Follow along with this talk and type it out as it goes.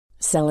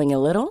Selling a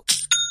little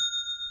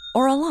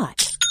or a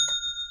lot?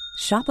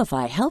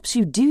 Shopify helps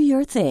you do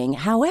your thing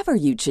however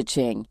you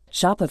cha-ching.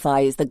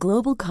 Shopify is the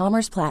global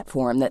commerce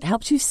platform that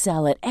helps you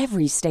sell at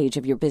every stage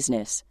of your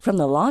business. From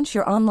the launch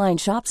your online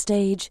shop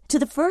stage to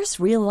the first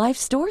real-life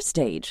store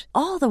stage,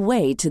 all the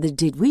way to the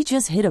did we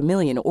just hit a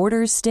million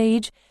orders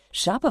stage.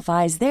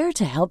 Shopify is there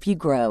to help you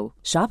grow.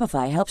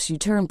 Shopify helps you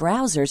turn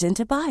browsers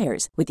into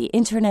buyers with the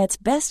internet's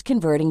best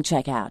converting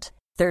checkout.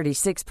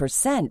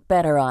 36%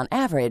 better on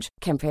average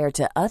compared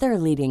to other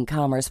leading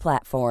commerce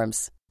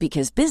platforms.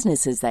 Because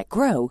businesses that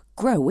grow,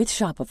 grow with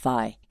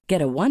Shopify.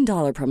 Get a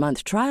 $1 per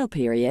month trial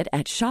period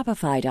at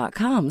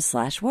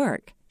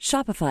shopify.com/work.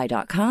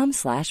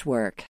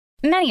 Shopify.com/work.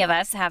 Many of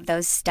us have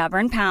those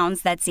stubborn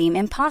pounds that seem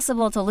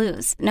impossible to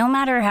lose, no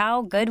matter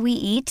how good we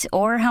eat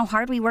or how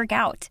hard we work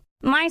out.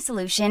 My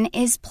solution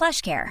is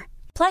PlushCare.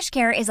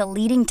 PlushCare is a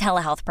leading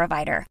telehealth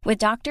provider with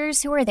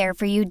doctors who are there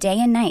for you day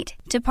and night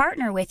to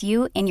partner with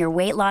you in your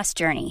weight loss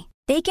journey.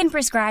 They can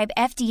prescribe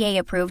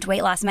FDA-approved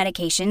weight loss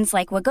medications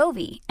like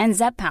Wegovy and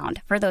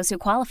Zepbound for those who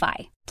qualify.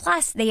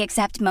 Plus, they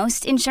accept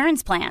most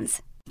insurance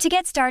plans. To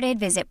get started,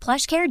 visit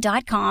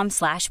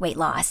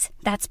plushcare.com/weightloss.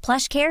 That's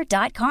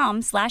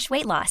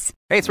plushcare.com/weightloss.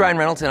 Hey, it's Ryan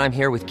Reynolds, and I'm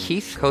here with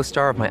Keith,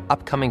 co-star of my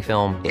upcoming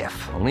film,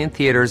 If, only in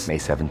theaters May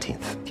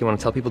 17th. Do you want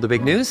to tell people the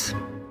big news?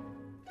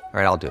 All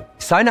right, I'll do it.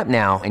 Sign up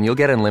now and you'll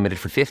get unlimited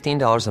for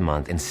 $15 a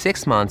month and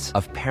 6 months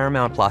of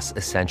Paramount Plus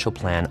Essential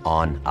Plan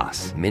on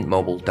us.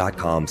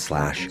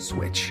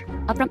 MintMobile.com/switch.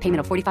 Upfront payment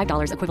of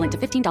 $45 equivalent to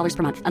 $15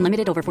 per month.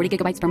 Unlimited over 40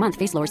 gigabytes per month.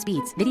 Face lower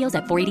speeds. Videos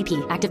at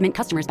 480p. Active Mint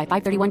customers by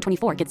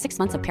 531.24 get 6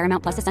 months of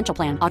Paramount Plus Essential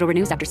Plan. Auto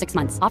renews after 6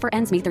 months. Offer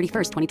ends May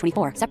 31st,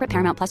 2024. Separate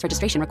Paramount Plus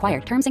registration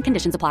required. Terms and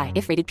conditions apply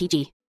if rated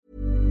PG.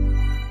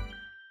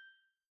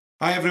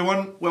 Hi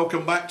everyone,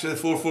 welcome back to the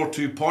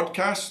 442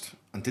 podcast.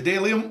 And today,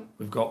 Liam,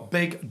 we've got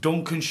big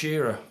Duncan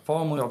Shearer,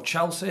 formerly of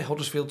Chelsea,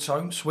 Huddersfield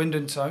Town,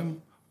 Swindon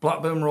Town,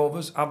 Blackburn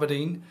Rovers,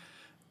 Aberdeen,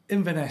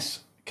 Inverness,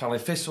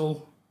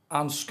 Thistle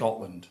and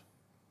Scotland.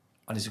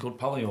 And he's a good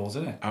pal of yours,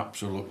 isn't he?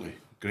 Absolutely.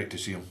 Great to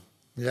see him.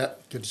 Yeah,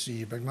 good to see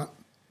you, big man.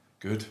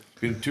 Good.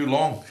 Been too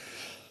long.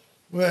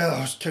 Well, I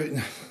was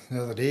counting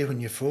the other day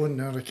when you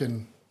phoned, I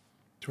reckon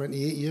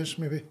 28 years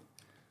maybe.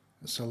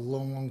 It's a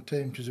long, long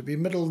time, because it'd be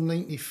middle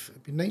 90,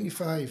 it'd be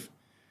 95.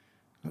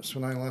 That's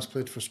when I last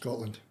played for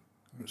Scotland.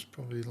 It was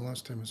probably the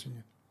last time I seen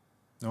you.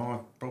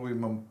 No, probably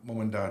my mum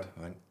and dad,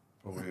 I think.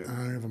 Probably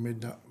I never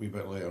made that. A wee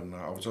bit later than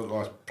that. I was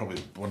probably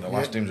one of the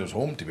last times I was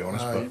home, to be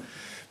honest. Aye.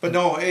 But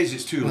no,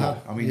 it's too long.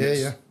 I mean,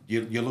 yeah.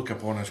 You look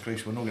upon us,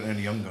 Christ, we're not getting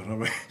any younger, are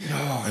we?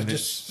 No, it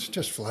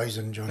just flies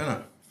in, John. Isn't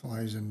it?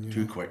 Flies in.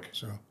 Too quick.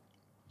 So.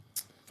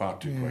 Far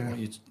too quick. Well,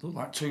 you look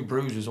like two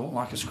bruisers, don't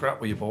like a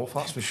scrap with you both,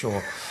 that's for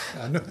sure.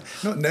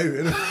 Not now.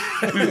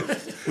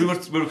 we were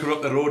coming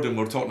up the road and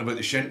we were talking about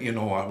the shinty and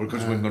all that,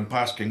 because we'd gone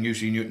past King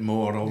UC Newton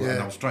Moore and all that,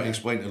 and I was trying to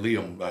explain to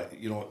Liam that,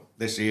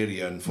 this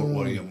area in Fort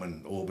William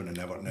and Oban and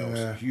everything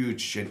else,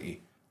 huge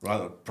shinty,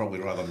 rather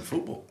than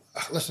football.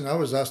 Listen, I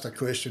was asked a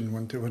question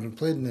one time when I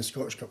played in the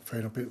Scottish Cup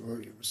final. People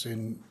were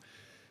saying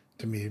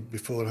to me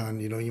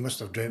beforehand, you must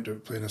have dreamt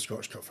of playing a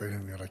Scottish Cup final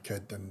when you were a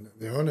kid, and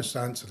the honest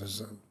answer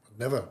is I'd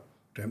never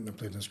dreamt and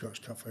played in the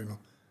Scottish Cup final,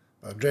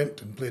 but I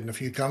dreamt and played in a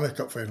few Cammy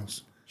Cup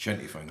finals.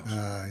 Shinty finals.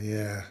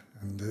 Yeah,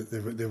 and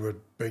they were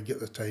big at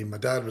the time. My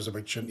dad was a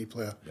big shinty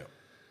player. Yeah.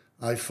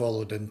 I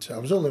followed into. I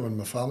was the only one in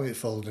my family that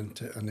followed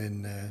into it, and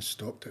then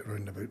stopped at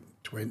around about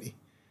 20,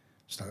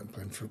 started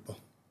playing football.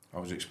 I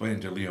was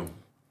explaining to Liam,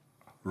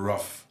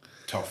 rough,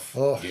 tough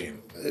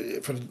game.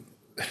 For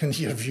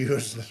your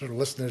viewers or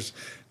listeners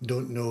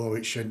don't know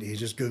about shinty,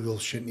 just Google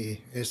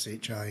shinty,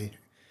 SHINTY.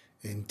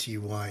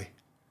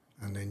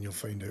 And then you'll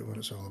find out what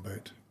it's all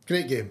about.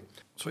 Great game.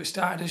 So it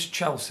started as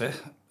Chelsea,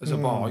 as a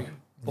boy,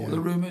 but the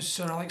rumours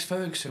Sir Alex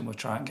Ferguson were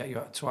trying to get you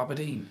out to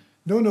Aberdeen.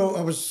 No,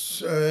 I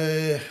was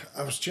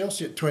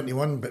Chelsea at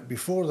 21, but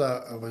before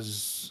that I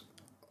was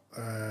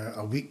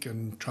a week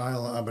in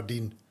trial at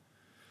Aberdeen.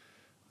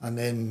 And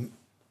then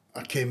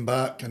I came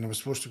back and I was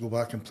supposed to go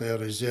back and play a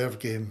reserve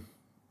game,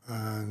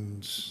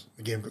 and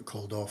the game got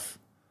called off.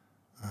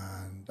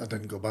 And I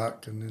didn't go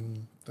back, and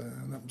then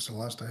that was the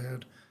last I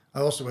heard. I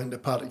also went to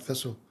Partick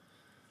Thistle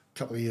a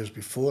couple of years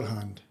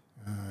beforehand.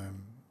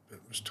 It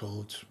was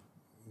told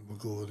we'll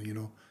go,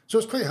 So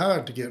it's quite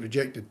hard to get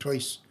rejected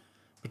twice,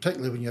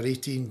 particularly when you're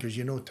 18, because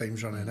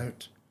time's running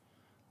out.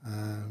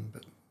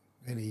 But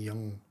any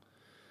young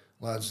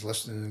lads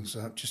listening and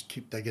stuff, just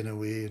keep digging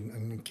away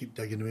and keep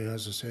digging away.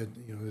 As I said,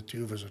 the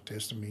two of us are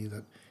testing me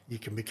that you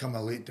can become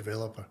a late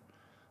developer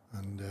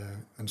and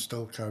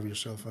still carve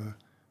yourself a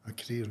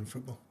career in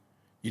football.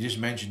 You just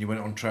mentioned you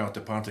went on trial to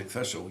Partick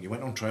Thistle. You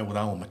went on trial with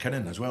Alan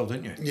McKinnon as well,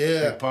 didn't you?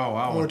 Yeah. Big pal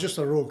Alan. Oh, just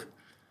a rogue.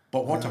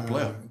 But what a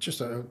player. Just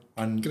a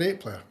and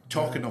great player.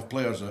 Talking of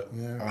players that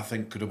I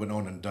think could have went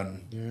on and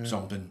done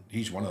something,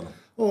 he's one of them.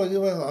 Oh,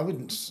 well, I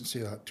wouldn't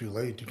say that too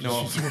loud.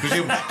 No, because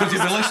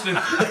he'd be listening.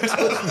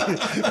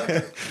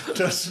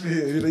 Trust me,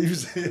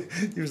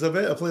 he was a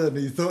better player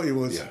than he thought he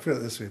was, Yeah. put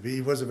it this way, but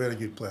he was a very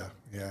good player.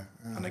 Yeah.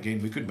 And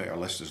again, we could make a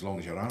list as long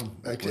as your arm.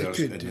 I Players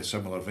could, in a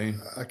similar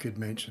vein. I could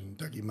mention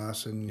Dougie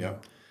Masson, Yeah.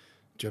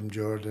 Jim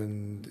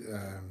Jordan,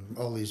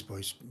 all these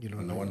boys, you know.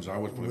 And the ones I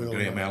would play with Will,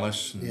 Graham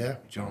Ellis. And, yeah. Do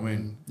you know what I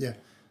mean? Yeah.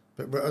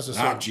 But as I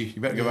said... Archie.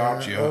 You better give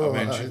Archie a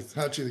mention.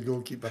 Archie, the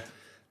goalkeeper.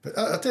 But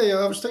I tell you,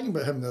 I was thinking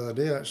about him the other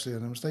day, actually,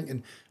 and I was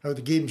thinking how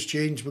the game's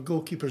changed with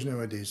goalkeepers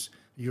nowadays.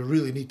 You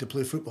really need to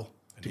play football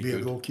to be a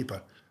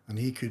goalkeeper. And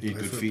he could play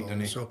football. Feet,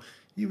 didn't he? So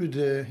he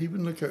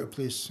wouldn't look out of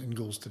place in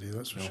goals today,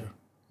 that's for sure.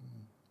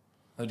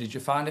 How did you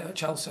find it at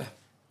Chelsea?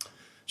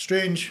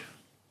 Strange.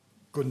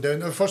 Going down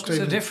the first time.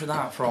 It's a different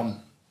that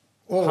from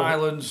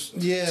Highlands to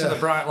the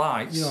bright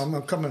lights. You know,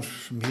 I'm coming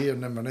from here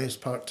in Inverness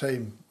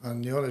part-time,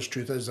 and the honest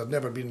truth is I'd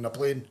never been in a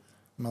plane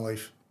in my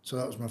life. So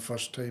that was my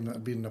first time that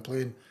I'd been in a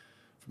plane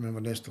from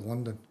Inverness to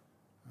London.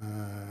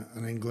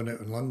 And then going out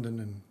in London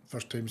and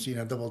first time seeing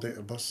a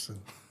double-decker bus and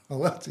all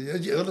that.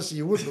 Honestly,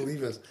 you wouldn't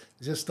believe it.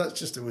 That's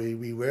just the way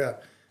we were.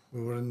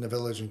 We were in the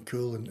village and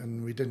cool,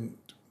 and we didn't,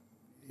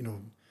 you know,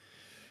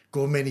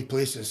 go many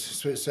places.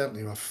 So it's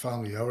certainly a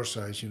family our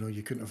size, you know,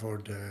 you couldn't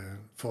afford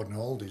foreign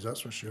holidays,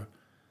 that's for sure.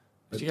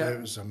 But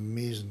it was an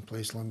amazing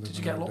place, London. Did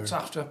you get looked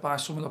after by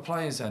some of the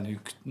players then who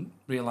couldn't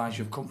realise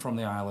you've come from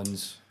the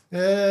islands?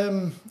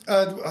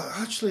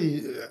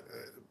 Actually,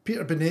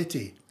 Peter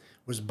Benetti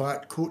was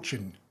back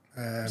coaching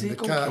the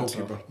Cat.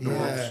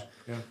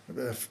 Yeah,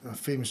 a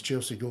famous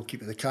Chelsea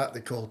goalkeeper, the Cat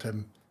they called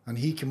him, and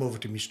he came over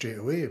to me straight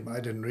away. I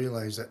didn't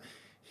realise that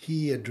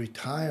he had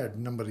retired a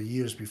number of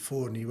years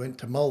before, and he went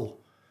to Mull,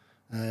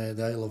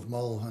 the Isle of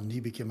Mull, and he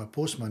became a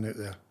postman out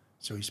there.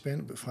 So he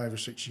spent about 5 or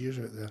 6 years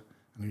out there,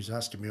 and he was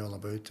asking me all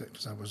about it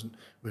because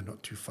we're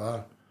not too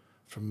far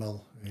from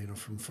Mull, you know,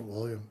 from Fort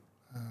William.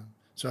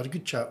 So I had a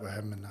good chat with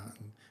him and that.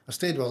 And I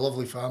stayed with a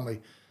lovely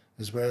family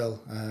as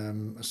well,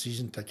 a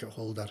season ticket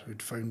holder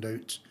who'd found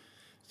out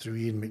through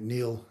Ian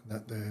McNeil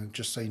that they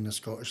just signed a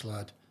Scottish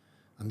lad,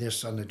 and their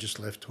son had just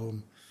left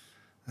home.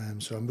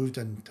 So I moved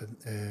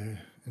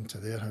into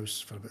their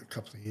house for about a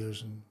couple of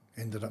years and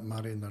ended up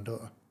marrying their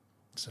daughter.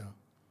 So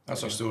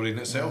that's a story in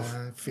itself.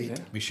 Fate. Yeah.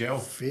 Michelle.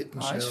 Fate,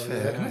 Michelle. Nice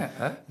Fair, isn't it?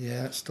 Eh?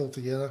 Yeah, it's still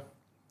together.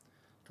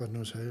 God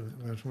knows how.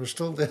 We're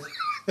still there.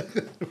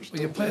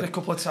 You played a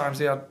couple of times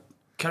there.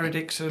 Kerry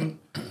Dixon,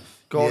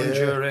 Gordon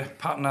Jury,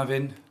 Pat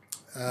Nevin.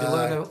 You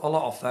learned a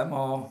lot off them,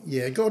 or?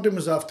 Yeah, Gordon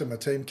was after my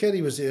time.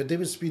 Kerry was there.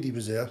 David Speedy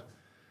was there.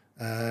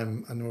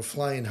 And we were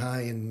flying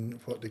high in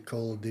what they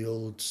called the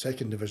old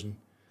second division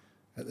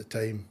at the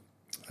time.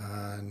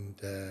 And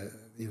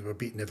they were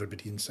beating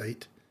everybody in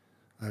sight.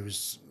 I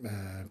was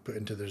put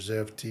into the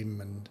reserve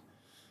team and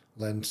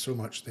learned so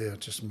much there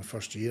just in my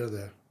first year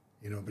there,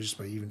 you know, just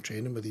by even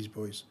training with these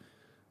boys.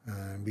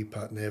 We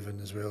Pat Nevin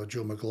as well.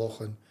 Joe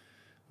McLaughlin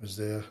was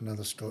there,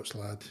 another Scots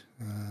lad.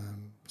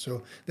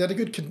 So they had a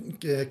good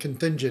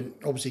contingent,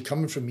 obviously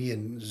coming from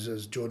Ian,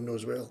 as John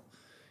knows well.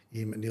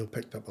 Ian McNeil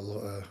picked up a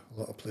lot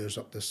of players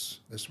up this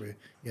way.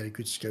 He had a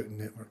good scouting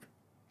network.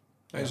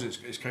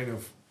 It's kind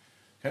of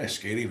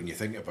scary when you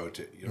think about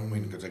it, you know what I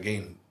mean? Because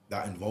again,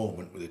 that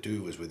involvement with the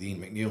two was with Ian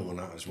McNeil and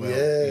that as well.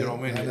 Yeah, you know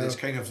what I mean? It's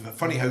kind of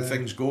funny how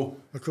things go.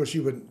 Of course,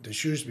 you went to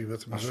Shrewsbury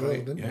with him as well,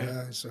 didn't you?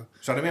 Yeah. So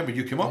I remember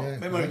you came up.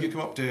 You came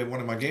up to one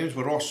of my games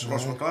with Ross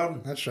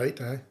McLaren. That's right,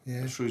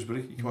 yeah.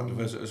 Shrewsbury. You came up to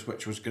visit us,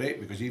 which was great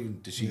because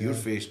even to see your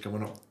face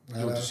coming up,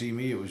 to see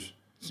me, it was.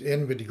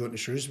 Anybody going to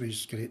Shrewsbury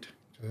is great.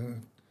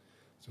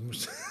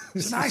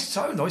 It's a nice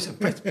town, though. It's a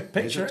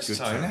picturesque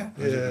town,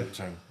 Yeah.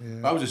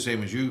 I was the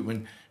same as you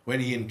when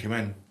Ian came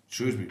in.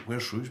 Shrewsbury,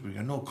 where's Shrewsbury? I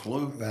have no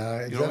clue.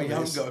 Exactly. You know, you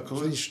haven't got a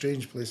clue. These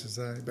strange places,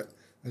 but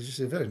as you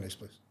say, a very nice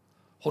place.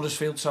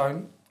 Huddersfield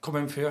Town, come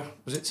in for you.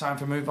 Was it time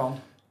to move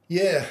on?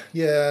 Yeah.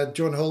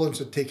 John Hollands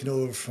had taken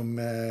over from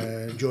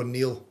John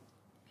Neal.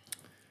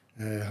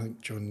 I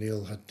think John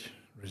Neal had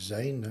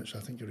resigned,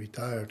 actually. I think he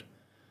retired.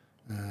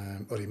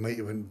 Or he might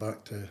have went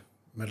back to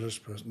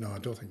Middlesbrough. No, I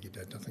don't think he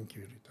did. I think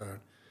he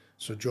retired.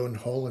 So John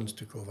Hollands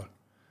took over.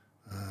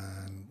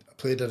 And I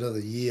played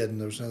another year,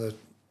 and there was another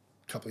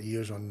couple of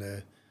years on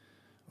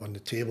the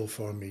table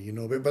for me, you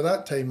know. But by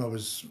that time I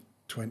was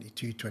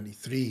 22,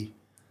 23,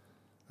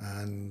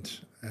 and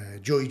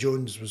Joey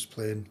Jones was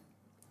playing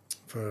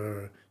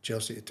for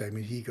Chelsea at the time,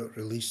 and he got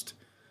released,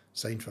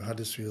 signed for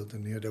Huddersfield,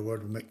 and he had a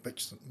word with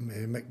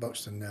Mick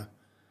Buxton there,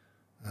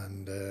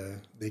 and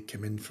they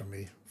came in for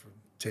me for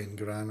 10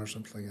 grand or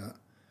something like that.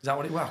 Is that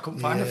what it was? I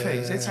couldn't find a fee.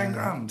 Is it 10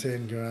 grand?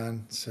 10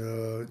 grand.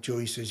 So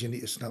Joey says, you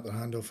need to snap their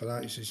hand off for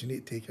that. He says, you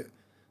need to take it.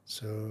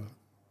 So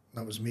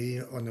that was me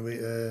on the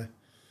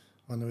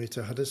way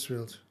to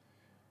Huddersfield.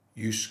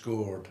 You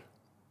scored,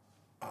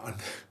 and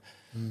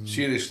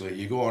seriously,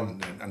 you go on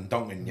and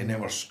Duncan, you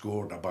never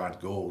scored a bad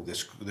goal.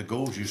 The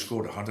goals you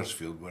scored at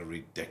Huddersfield were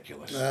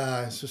ridiculous.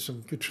 It's just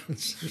some good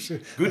ones.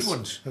 Good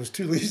ones. I was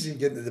too lazy to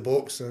get into the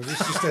box, so I was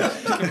just give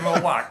it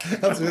all whack.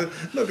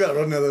 I've not got to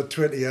run another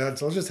 20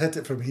 yards. I'll just hit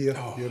it from here.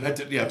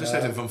 Just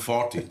hit it from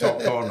 40,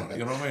 top corner. You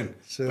know what I mean?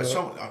 So,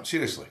 but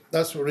seriously,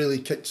 that's what really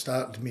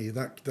kick-started me.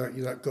 That got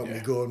me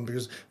going,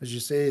 because as you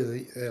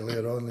say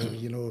earlier on,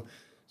 you know,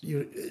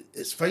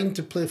 it's fine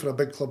to play for a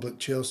big club like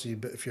Chelsea,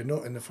 but if you're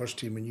not in the first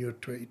team and you're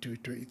 22,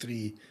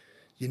 23,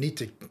 you need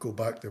to go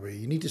back the way.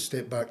 You need to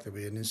step back the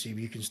way and then see if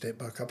you can step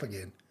back up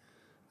again.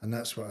 And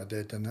that's what I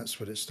did, and that's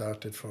what it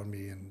started for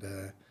me. And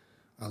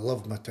I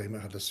loved my time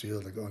at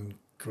Huddersfield. I got on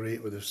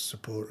great with the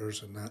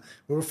supporters and that.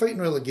 We were fighting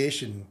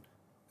relegation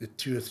the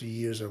 2 or 3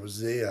 years I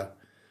was there.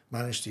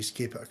 Managed to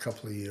escape it a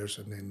couple of years,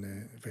 and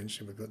then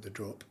eventually we got the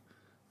drop.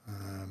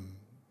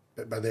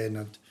 But by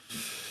then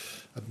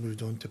I'd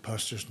moved on to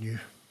pastures new.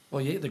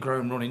 Well, you hit the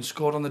ground running,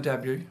 scored on the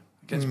debut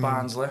against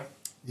Barnsley.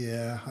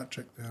 Yeah,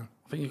 hat-trick there.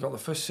 I think you got the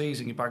first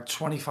season, you bagged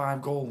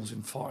 25 goals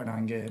in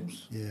 49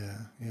 games. Yeah.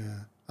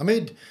 I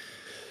think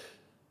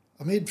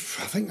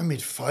I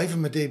made 5 of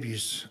my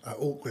debuts at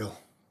Oakwell,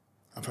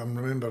 if I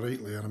remember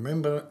rightly. I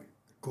remember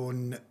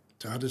going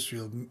to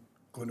Huddersfield,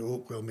 going to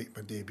Oakwell, make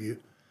my debut.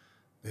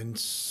 Then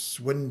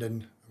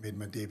Swindon, I made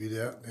my debut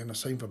there. Then I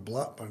signed for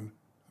Blackburn,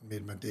 I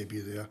made my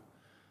debut there.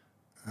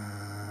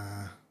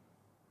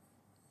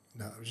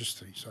 No, it was just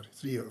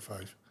 3 out of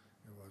 5 it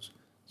was.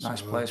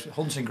 Nice place,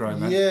 hunting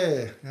ground then.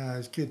 Yeah,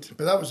 it's good.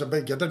 But that was I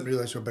didn't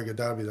realise how big a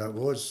derby that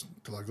was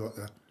till I got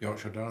there.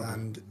 Yorkshire derby.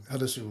 And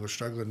Huddersfield were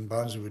struggling,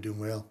 Barnsley were doing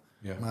well.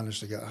 Yeah. Managed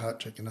to get a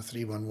hat-trick and a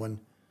 3-1 win.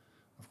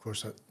 Of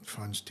course, that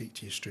fans take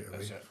to you straight away.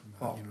 That's it.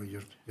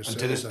 You're and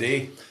to this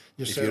day,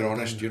 if you're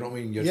honest, you know what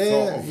I mean? You're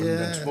thought of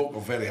and spoke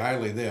of very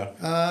highly there.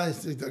 I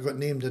got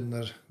named in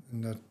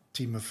their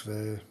team of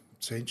the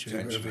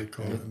century, whatever they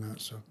call it, and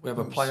that. So we have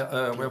a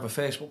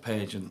Facebook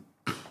page, and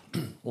a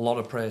lot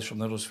of praise from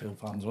the Huddersfield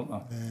fans,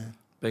 wasn't there? Yeah.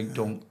 Big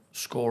Dunk,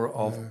 scorer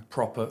of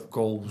proper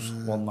goals,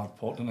 one lad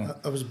put, didn't it?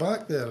 I was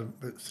back there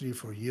about 3 or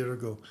 4 years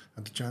ago. I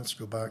had the chance to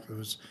go back. I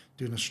was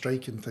doing a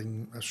striking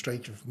thing, a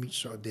strike of each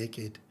sort of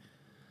decade.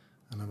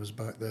 And I was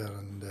back there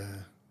and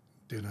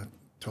doing a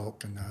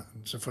talk and that.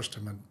 And it's the first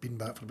time I'd been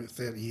back for about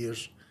 30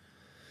 years.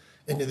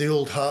 Into the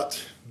old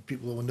Hut.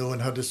 People will know in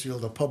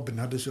Huddersfield, a pub in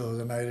Huddersfield is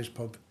an Irish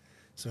pub.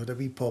 So I had a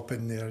wee pop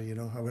in there, you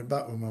know. I went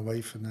back with my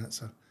wife and that,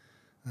 so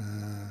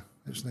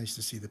it was nice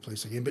to see the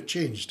place again, but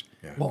changed.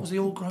 Yeah. What was the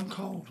old ground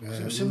called?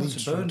 It was similar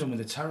to Burnham with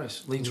the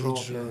terrace. Leeds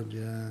Road,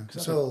 yeah.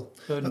 So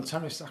Burnham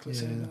Terrace, exactly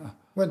same.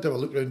 Went to have a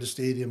look around the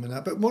stadium and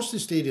that, but most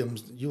of the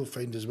stadiums you'll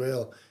find as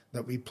well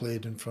that we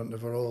played in front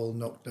of are all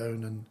knocked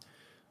down and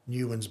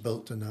new ones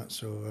built and that.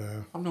 So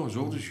I'm not as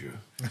old as you.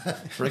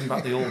 Bring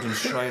back the old ones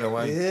straight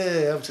away.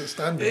 Yeah, it's a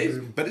standing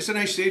room. But it's a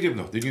nice stadium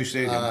though. The new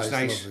stadium, it's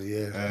nice. Lovely,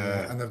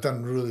 yeah. And they've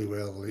done really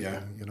well lately,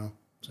 you know.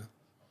 So.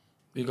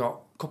 You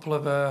got a couple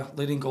of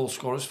leading goal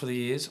scorers for the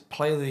years,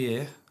 Player of the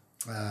Year.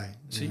 Aye.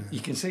 So you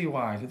can see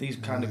why with these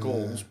kind of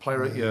goals,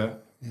 Player of the Year,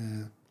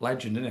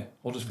 legend, isn't it?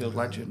 Huddersfield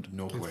legend,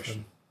 no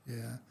question.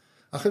 Yeah,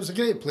 it was a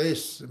great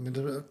place. I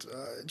mean,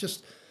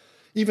 just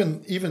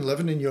even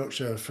living in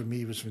Yorkshire for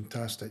me was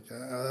fantastic.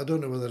 I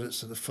don't know whether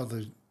it's the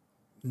further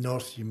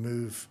north you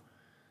move,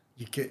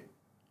 you get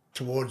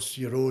towards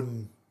your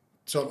own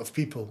sort of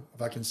people,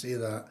 if I can say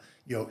that.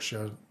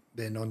 Yorkshire,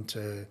 then on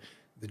to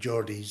the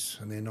Geordies,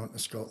 and then on to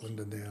Scotland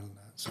and there and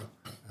that. So,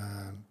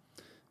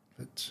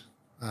 but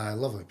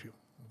lovely people.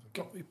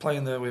 Got me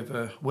playing there with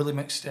Willie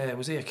McStay.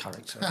 Was he a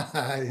character?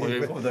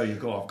 Well, there you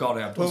go. I've got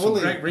it. I've done some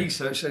great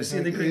research. I see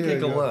the great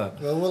giggle there.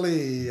 Well,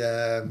 Willie,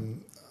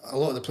 a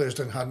lot of the players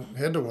hadn't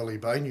heard of Willie,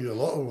 but I knew a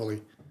lot of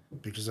Willie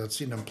because I'd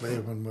seen him play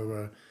when we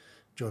were,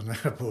 John and I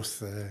were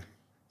both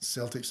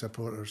Celtic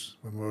supporters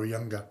when we were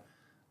younger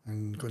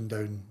and going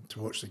down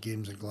to watch the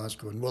games in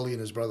Glasgow. And Willie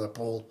and his brother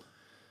Paul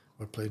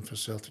were playing for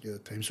Celtic at the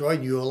time. So I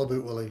knew all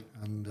about Willie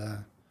and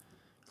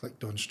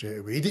clicked on straight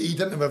away. He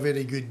didn't have a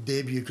very good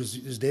debut because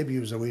his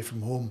debut was away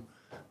from home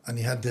and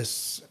he had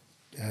this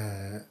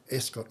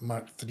Escort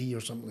Mark III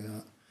or something like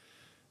that.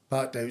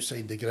 Parked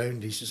outside the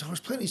ground. He says, there's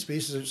plenty of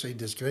spaces outside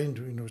this ground.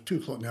 You know, it was 2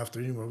 o'clock in the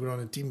afternoon, we were on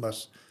a team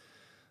bus.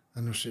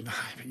 And we're saying,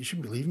 but you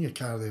shouldn't be leaving your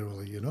car there,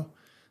 Willie, you know.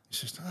 He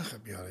says, it'll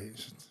be all right.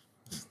 He said,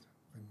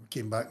 we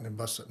came back in the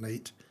bus at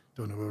night.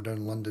 Don't know, we were down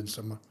in London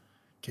somewhere.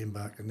 Came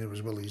back and there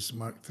was Willie's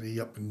Mark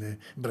III up in the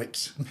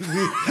bricks.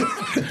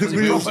 The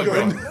wheels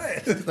going.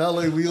 The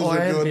alloy wheels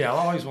are going. Yeah,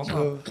 I always want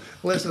that.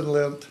 Lesson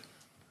learnt.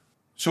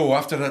 So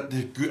after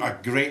a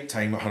great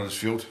time at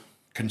Huddersfield,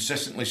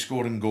 consistently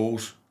scoring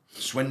goals,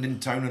 Swindon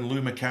Town and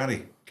Lou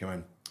McCarry came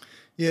in.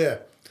 Yeah.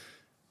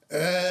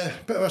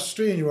 Bit of a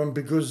strange one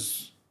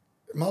because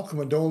Malcolm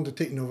O'Donnell had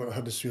taken over at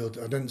Huddersfield.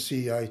 I didn't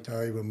see eye to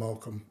eye with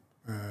Malcolm.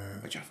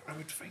 Which I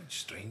would find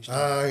strange.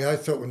 I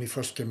thought when he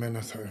first came in,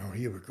 I thought,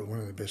 here we go, one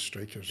of the best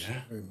strikers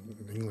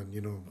in England.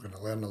 You know, we're going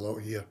to learn a lot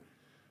here.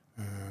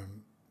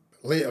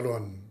 Later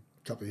on,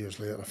 a couple of years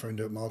later, I found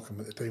out Malcolm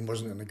at the time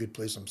wasn't in a good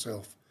place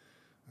himself.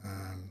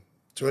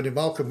 So when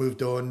Malcolm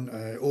moved on,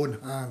 Owen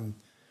Hann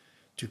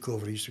took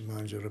over as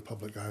manager of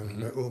Republic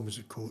Island. Owen was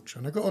the coach,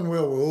 and I got on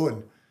well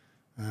with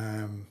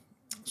Owen.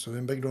 So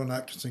then Big Ron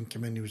Atkinson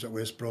came in. He was at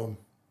West Brom,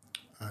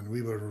 and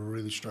we were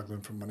really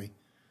struggling for money.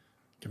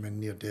 Came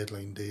in near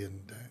deadline day,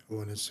 and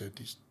Owen had said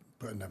he's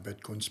put in a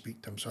bid, go and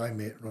speak to him. So I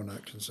met Ron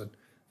Atkinson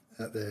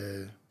at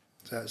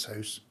his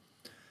house,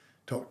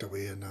 talked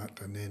away and that,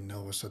 and then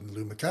all of a sudden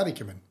Lou McCarry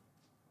came in.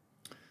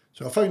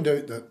 So I found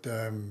out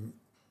that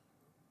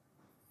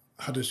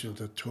Huddersfield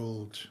had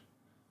told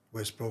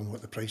West Brom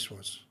what the price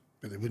was,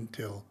 but they wouldn't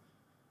tell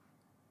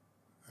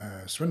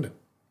Swindon.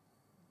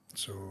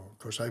 So, of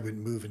course, I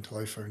wouldn't move until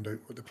I found out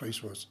what the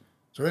price was.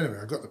 So anyway,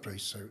 I got the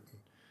price out and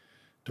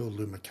told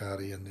Lou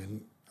McCarry, and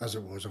then, as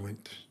it was, I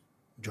went to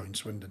join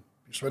Swindon.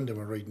 Swindon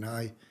were riding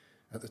high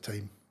at the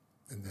time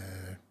in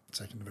the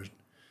second division,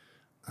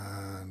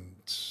 and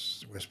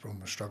West Brom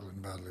were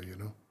struggling badly, you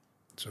know.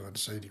 So I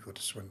decided to go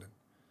to Swindon.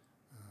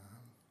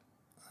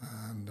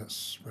 And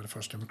that's where I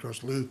first came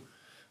across Lou.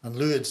 And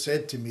Lou had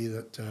said to me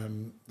that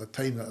the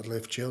time that I'd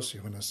left Chelsea,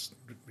 when I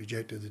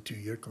rejected the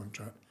 2-year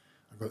contract,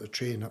 I got the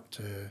train up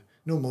to,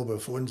 no mobile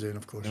phones then,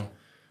 of course. No.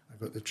 I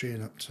got the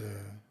train up to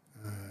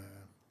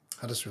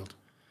Huddersfield.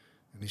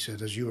 And he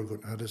said, as you were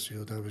going to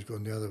Huddersfield, I was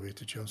going the other way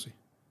to Chelsea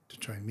to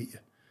try and meet you.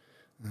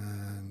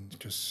 And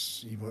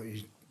because he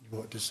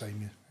wanted to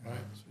sign me. Right.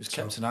 He's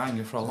kept an eye on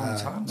you for a long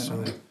time.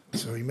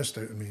 So he missed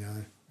out on me,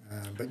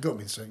 but got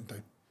me the second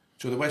time.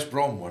 So the West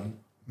Brom one,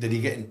 did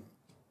he get in?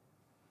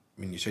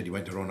 I mean, you said you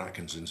went to Ron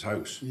Atkinson's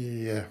house.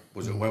 Yeah.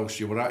 Was it whilst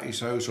you were at his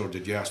house, or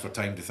did you ask for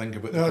time to think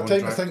about the contract?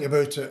 contract? No, time to think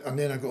about it, and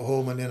then I got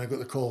home, and then I got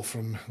the call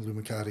from Lou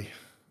McCarry,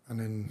 and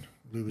then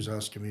Lou was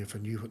asking me if I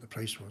knew what the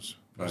price was,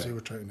 because they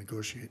were trying to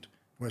negotiate.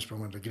 West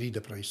Brom had agreed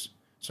a price,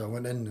 so I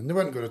went in, and they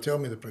weren't going to tell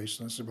me the price,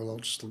 and I said, well, I'll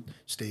just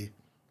stay.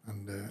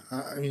 And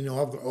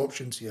I've got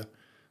options here.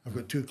 I've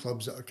got 2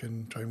 clubs that I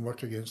can try and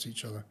work against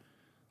each other.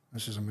 I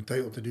says, I'm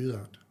entitled to do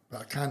that,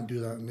 but I can't do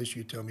that unless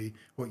you tell me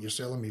what you're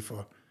selling me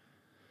for.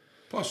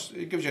 Plus,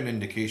 it gives you an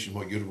indication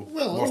what you're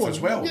worth as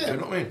well. Yeah, do you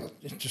know what I mean?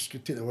 Just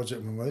could take the words out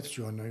of my mouth,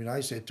 John. I mean,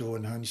 I said to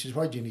Owen Han, he says,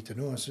 why do you need to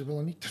know? I said, well,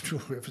 I need to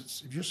know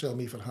if you're selling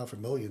me for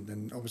 $500,000,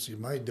 then obviously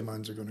my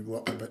demands are going to go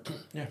up a bit.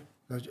 Yeah.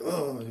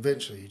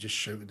 Eventually he just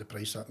shouted the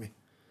price at me.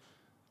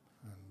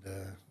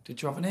 And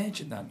did you have an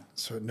agent then?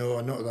 So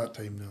no, not at that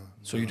time, no.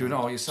 So you're doing it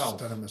all yourself?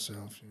 Just done it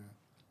myself, yeah.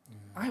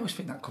 I always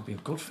think that could be a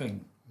good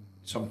thing.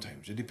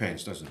 Sometimes it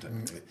depends, doesn't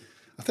it?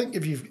 I think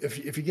if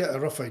you get a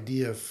rough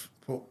idea of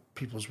what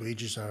people's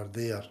wages are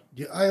there,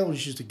 I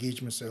always used to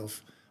gauge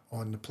myself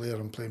on the player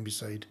I'm playing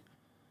beside.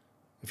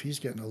 If he's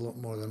getting a lot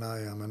more than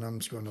I am, and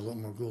I'm scoring a lot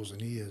more goals than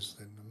he is,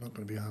 then I'm not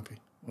going to be happy.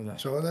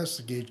 So that's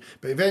the gauge.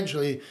 But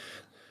eventually,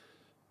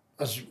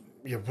 as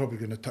you're probably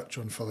going to touch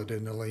on further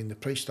down the line, the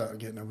price started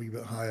getting a wee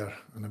bit higher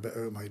and a bit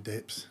out of my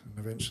depth.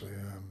 And eventually,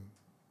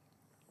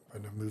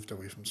 when I moved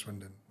away from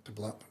Swindon to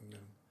Blackburn,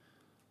 then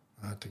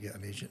I had to get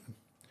an agent.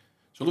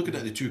 So looking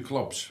at the 2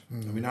 clubs, I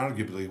mean,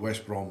 arguably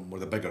West Brom were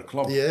the bigger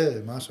club.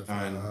 Yeah, massive.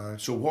 And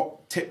so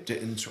what tipped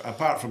it in,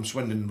 apart from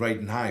Swindon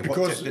riding high, what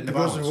tipped it in the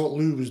balance? Because of what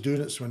Lou was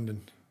doing at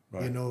Swindon.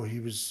 Right. You know, he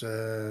was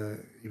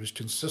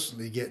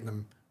consistently getting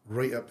them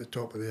right up the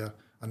top of there.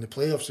 And the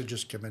playoffs had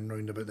just come in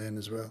round about then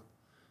as well.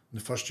 And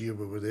the first year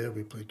we were there,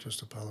 we played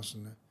Crystal Palace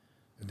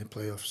in the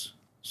playoffs.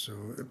 So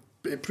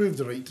it proved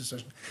the right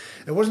decision.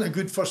 It wasn't a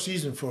good first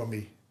season for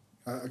me.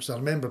 Because I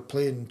remember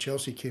playing,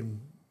 Chelsea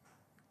came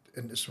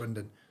into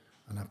Swindon,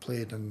 and I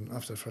played, and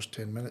after the first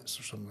 10 minutes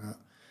or something like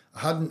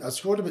that, I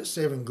scored about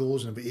 7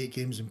 goals in about 8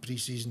 games in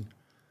pre-season,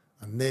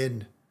 and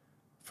then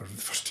for the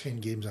first 10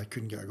 games I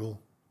couldn't get a goal.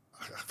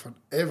 For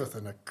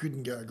everything, I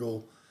couldn't get a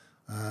goal.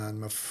 And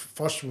my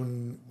first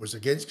one was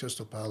against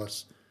Crystal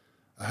Palace.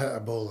 I hit a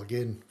ball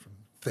again from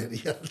 30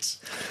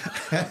 yards.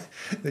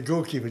 The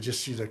goalkeeper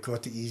just should have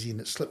caught it easy,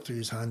 and it slipped through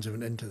his hands and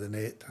went into the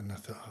net, and I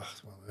thought,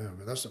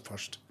 that's the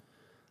first.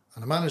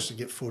 And I managed to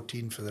get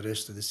 14 for the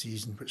rest of the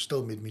season, which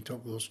still made me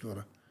top goal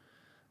scorer.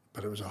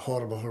 But it was a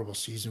horrible, horrible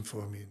season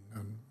for me.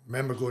 And I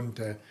remember going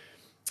to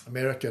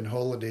America on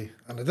holiday,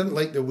 and I didn't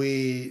like the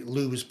way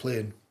Lou was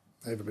playing.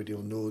 Everybody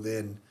will know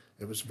then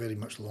it was very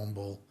much long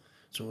ball.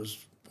 So it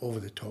was over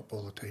the top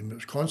all the time. It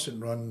was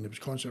constant running. There was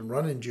constant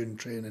running during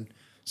training,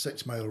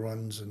 6-mile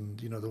runs, and,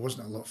 there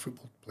wasn't a lot of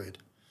football played.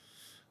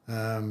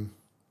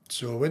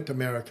 So I went to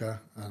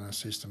America, and I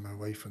says to my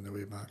wife on the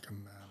way back,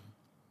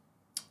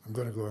 I'm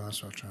going to go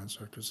ask for a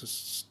transfer because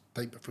this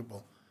type of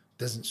football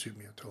doesn't suit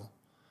me at all.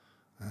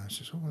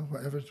 She says, well,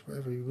 whatever,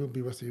 we'll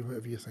be with you,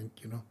 whatever you think,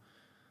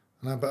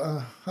 And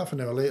about half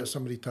an hour later,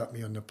 somebody tapped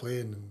me on the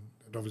plane and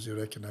had obviously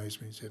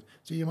recognised me and said,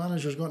 see, your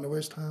manager's gone to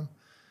West Ham.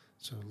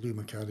 So Lou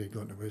McCarry had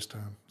gone to West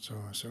Ham. So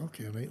I said,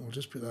 okay, right, we'll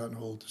just put that on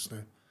hold just now.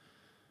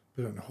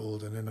 Put it on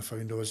hold, and then I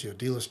found Ozzy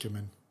Ardiles come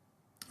in.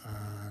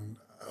 And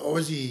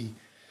Ozzy,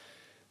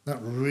 that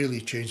really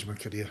changed my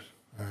career.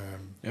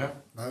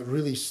 That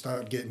really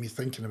started getting me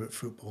thinking about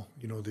football,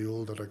 the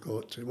older I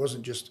got. It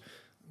wasn't just,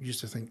 I used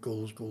to think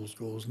goals.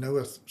 Now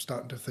I'm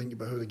starting to think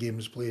about how the game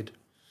is played.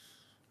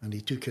 And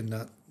he took in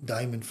that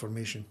diamond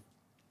formation.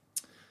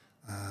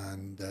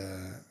 And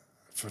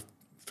for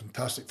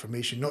fantastic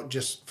formation, not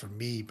just for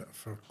me, but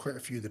for quite a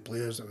few of the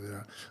players that were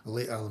there. The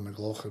late Alan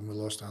McLaughlin, we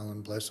lost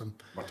Alan, bless him.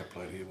 What a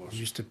player he was. He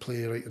used to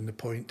play right in the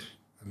point,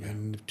 and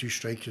then the 2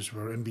 strikers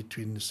were in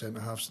between the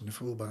centre-halves and the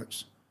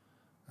full-backs.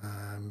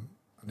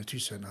 And the 2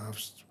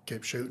 centre-halves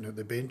kept shouting at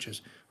the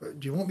benches,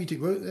 do you want me to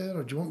go out there,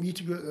 or do you want me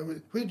to go out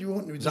there? Where do you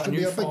want me? Is that a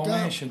new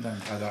formation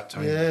then? At that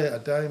time? Yeah, a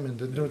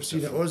diamond. And I've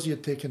seen it. Ozzy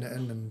had taken it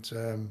in,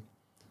 and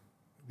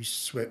we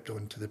swept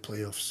on to the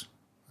playoffs.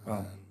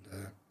 Wow.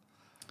 And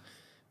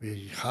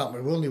We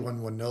only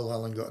won 1-0.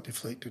 Alan got a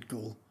deflected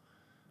goal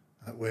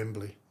at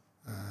Wembley.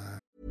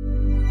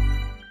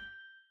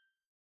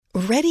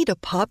 Ready to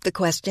pop the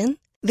question?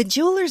 The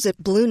jewelers at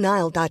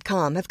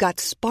BlueNile.com have got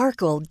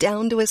sparkle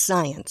down to a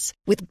science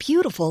with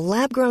beautiful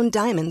lab-grown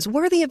diamonds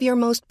worthy of your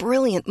most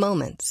brilliant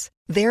moments.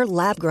 Their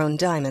lab-grown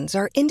diamonds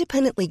are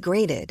independently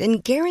graded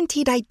and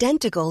guaranteed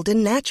identical to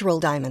natural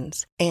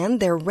diamonds,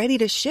 and they're ready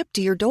to ship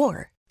to your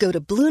door. Go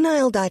to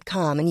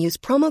BlueNile.com and use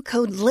promo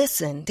code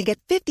LISTEN to get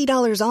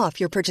 $50 off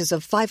your purchase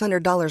of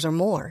 $500 or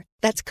more.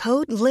 That's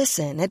code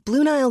LISTEN at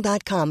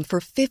BlueNile.com for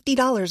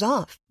 $50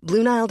 off.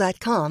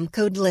 BlueNile.com,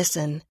 code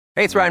LISTEN.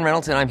 Hey, it's Ryan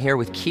Reynolds, and I'm here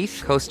with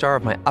Keith, co-star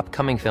of my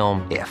upcoming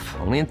film, If,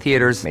 only in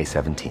theaters May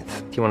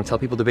 17th. Do you want to tell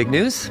people the big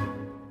news?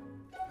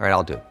 All right,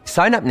 I'll do it.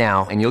 Sign up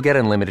now and you'll get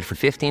unlimited for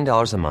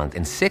 $15 a month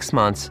and 6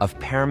 months of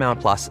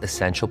Paramount Plus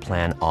Essential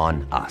Plan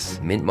on us.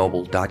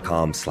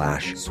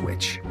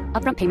 MintMobile.com/switch.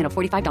 Upfront payment of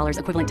 $45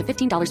 equivalent to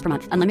 $15 per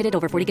month. Unlimited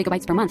over 40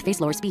 gigabytes per month.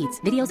 Face lower speeds.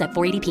 Videos at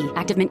 480p.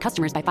 Active Mint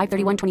customers by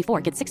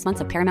 531.24 get 6 months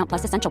of Paramount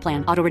Plus Essential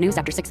Plan. Auto renews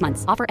after 6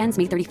 months. Offer ends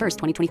May 31st,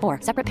 2024.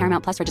 Separate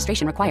Paramount Plus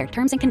registration required.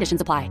 Terms and conditions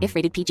apply if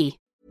rated PG.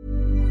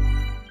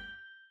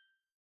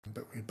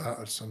 But we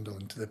battered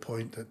Sunderland to the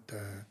point that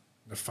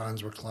the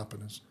fans were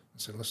clapping us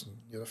and said, "Listen,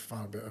 you're a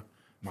far better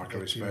mark of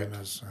respect." It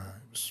was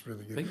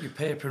really I good. think you're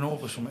papering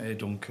over something here,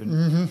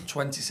 Duncan.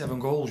 27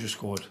 goals you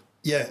scored.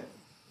 Yeah,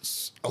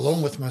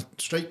 along with my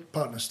strike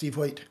partner Steve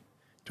White,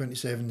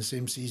 27 the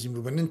same season.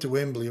 We went into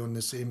Wembley on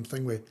the same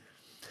thing with.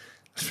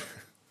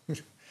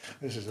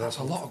 That's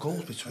a lot of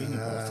goals between you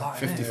both.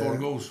 54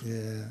 goals.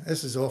 Yeah,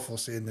 this is awful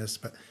saying this,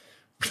 but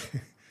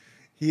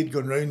he had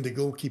gone round the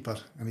goalkeeper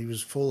and he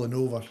was falling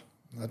over.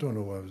 I don't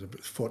know, it was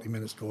about 40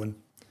 minutes going,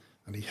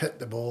 and he hit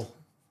the ball,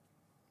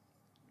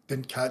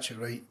 didn't catch it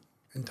right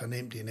into an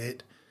empty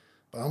net.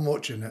 But I'm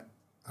watching it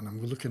and I'm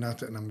looking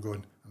at it and I'm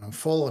going, and I'm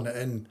following it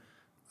in.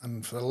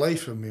 And for the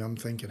life of me, I'm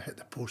thinking, hit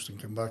the post and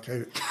come back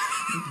out.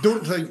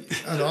 Don't think,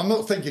 I'm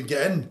not thinking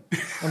get in.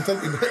 I'm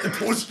thinking hit the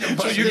post and come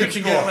back out. So you can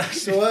score.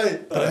 So I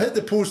hit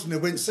the post and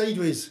it went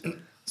sideways.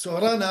 So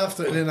I ran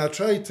after it and then I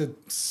tried to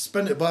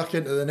spin it back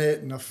into the net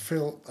and I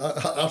fell,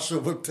 I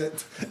whipped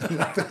it.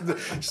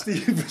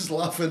 Steve was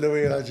laughing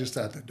away and I just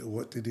didn't know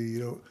what to do, you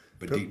know.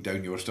 But deep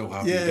down you were still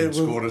happy you didn't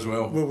score as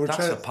well.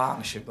 That's a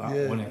partnership,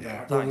 wasn't it?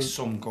 Yeah. That is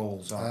some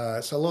goals.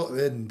 It's a lot of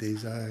the end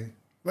days,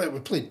 Well, we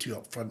played two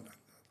up front.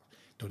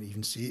 Don't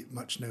even see it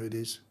much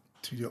nowadays.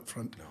 Two up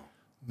front.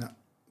 No.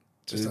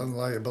 Just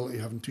unliability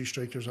having two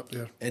strikers up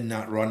there. In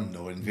that run,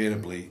 though,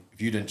 invariably,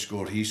 if you didn't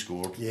score, he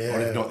scored. Yeah.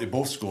 Or if not, they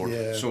both scored.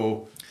 Yeah.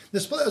 So they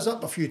split us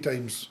up a few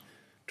times,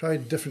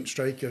 tried different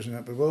strikers and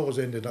that, but we always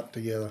ended up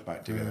together.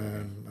 Back together.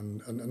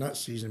 And that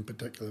season in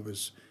particular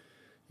was,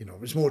 you know,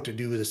 it was more to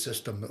do with the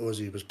system that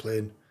Ozzy was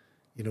playing,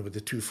 you know, with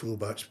the two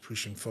fullbacks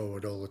pushing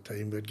forward all the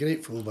time. We had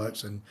great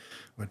fullbacks and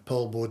we had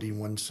Paul Bodie on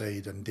one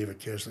side and David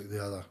Kerslake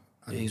the other.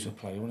 And he's a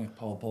player, wasn't he?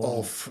 Paul Bodie.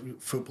 All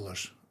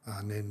footballers.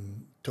 And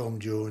then Tom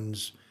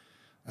Jones,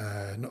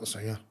 not the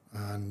singer,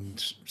 and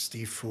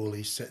Steve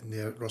Foley sitting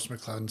there, Ross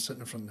McLaren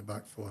sitting in front of the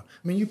back four.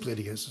 I mean, you played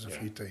against us a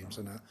few times,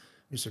 and we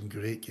had some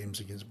great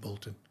games against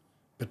Bolton,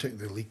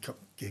 particularly the League Cup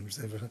games.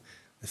 They were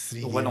the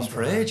three. It went on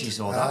for ages,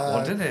 though, that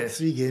one, didn't it?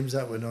 3 games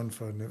that went on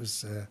for, and it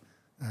was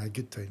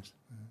good times.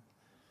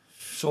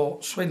 So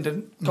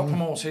Swindon got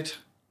promoted.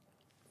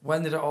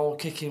 When did it all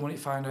kick in when you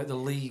found out the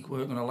league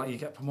weren't going to let you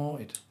get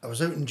promoted? I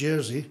was out in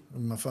Jersey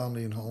with my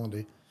family on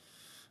holiday,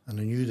 and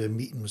I knew the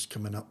meeting was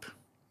coming up.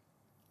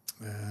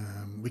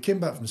 We came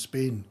back from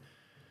Spain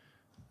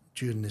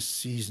during this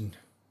season,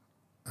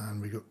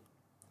 and we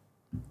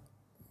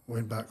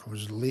went back. It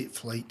was a late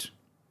flight.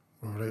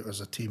 We were out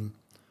as a team.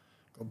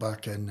 Got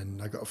back in,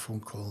 and I got a phone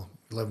call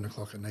 11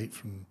 o'clock at night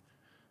from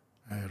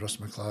Russ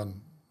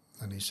McLaren,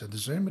 and he said,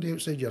 "Is there anybody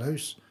outside your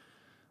house?"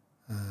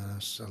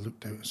 So I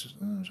looked out and said,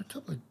 "There's a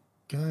couple of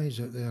guys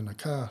out there in a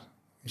car."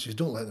 He says,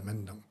 "Don't let them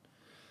in." I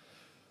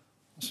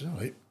said, "All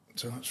right."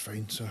 So that's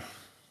fine. So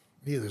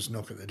here there's a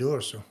knock at the door.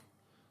 So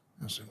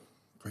I said,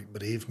 quite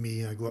brave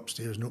me, I go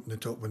upstairs and open the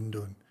top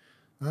window and,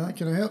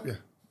 "Can I help you?"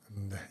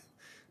 And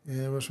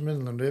 "Yeah, we're from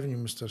Inland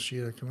Revenue, Mr.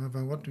 Shearer. Come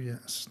over, what do you?"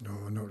 I said,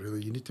 "No, not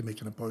really. You need to make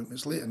an appointment.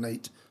 It's late at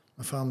night.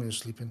 My family is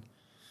sleeping.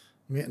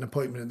 You make an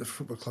appointment at the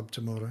football club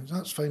tomorrow." I said,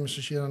 "That's fine,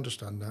 Mr. Shearer, I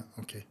understand that."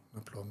 "Okay,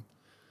 no problem."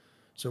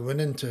 So we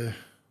went into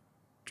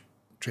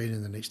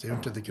training the next day,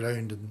 went to the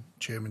ground, and the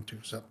chairman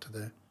took us up to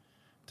the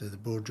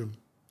boardroom.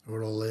 We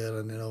were all there,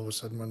 and then all of a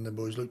sudden one of the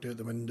boys looked out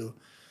the window,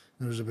 and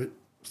there was about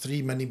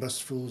 3 minibus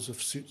fulls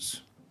of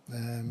suits,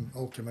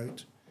 all came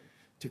out,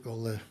 took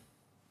all the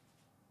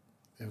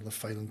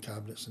filing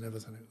cabinets and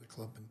everything out of the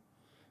club, and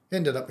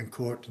ended up in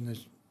court. And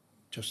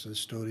just the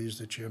stories,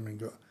 the chairman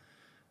got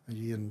a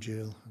year in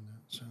jail, and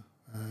that, so.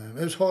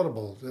 It was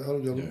horrible.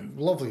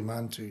 Lovely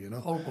man too, you know.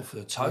 Horrible for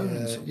the town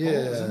and support,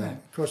 yeah, isn't it?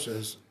 Of course it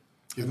is.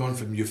 You've gone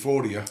from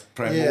euphoria,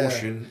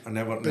 promotion, and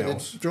everything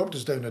else. It dropped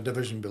us down a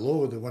division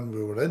below the one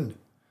we were in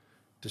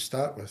to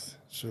start with.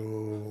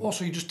 So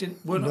also, you just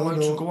weren't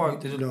allowed to go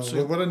out. No,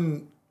 we were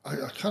in.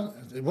 I can't.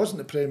 It wasn't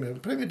the Premier. The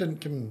Premier didn't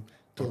come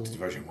till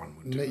Division 1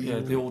 wouldn't it? Yeah,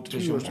 the old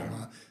Division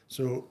 1.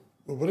 So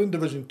we were in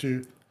Division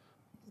 2,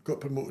 got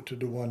promoted to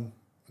the 1,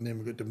 and then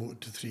we got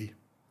demoted to 3.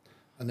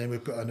 And then we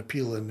put an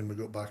appeal in and we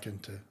got back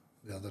into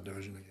the other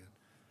division again.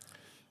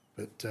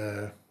 But,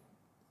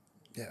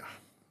 yeah.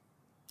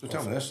 So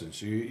tell me this then,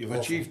 so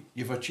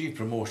you've achieved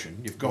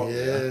promotion, you've got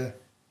there.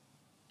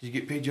 Did you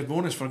get paid your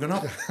bonus for going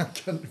up? I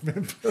can't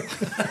remember.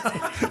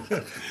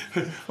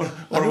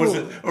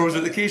 or was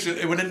it the case that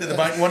it went into the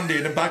bank one day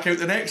and then back out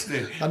the next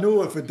day? I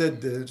know if we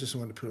did, I just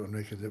want to put it on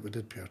record that we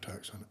did pay our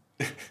tax on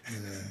it.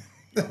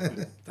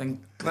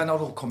 Then Glenn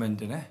Hoddle come in,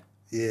 didn't he?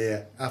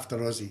 Yeah, after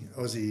Ozzy.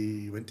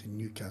 Ozzy went to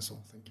Newcastle,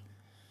 I think.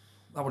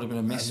 That would have been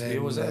a miss for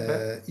you, was it, a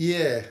bit?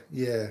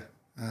 Yeah.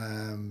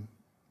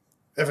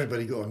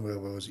 Everybody got on well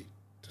with Ozzy.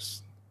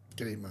 Just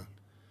great man.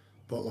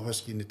 Bottle of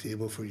whiskey on the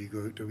table before you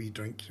go out to a wee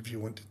drink if you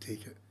want to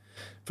take it.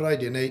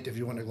 Friday night if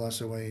you want a glass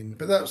of wine.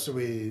 But that's the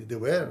way they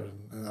were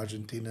in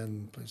Argentina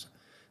and places.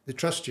 They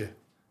trust you,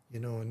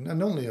 you know.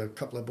 And only a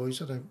couple of boys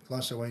had a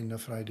glass of wine on a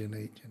Friday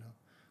night, you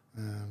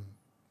know.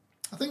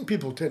 I think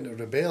people tend to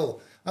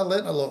rebel. I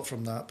learnt a lot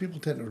from that.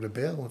 People tend to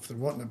rebel. If they're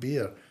wanting a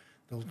beer,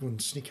 they'll go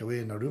and sneak away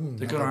in a room.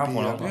 They're going to have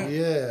one, aren't they?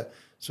 Yeah.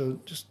 So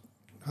just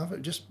have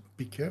it. Just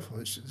be careful.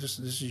 This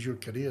is your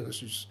career.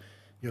 This is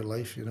your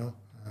life, you know.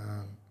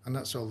 And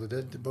that's all they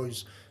did.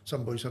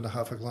 Some boys had a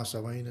half a glass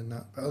of wine and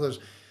that. But others,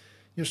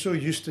 you're so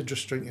used to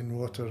just drinking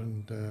water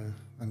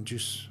and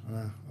juice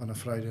on a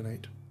Friday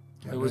night.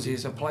 Who was he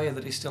as a player?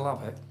 That he still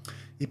have it?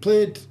 He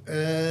played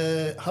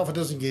half a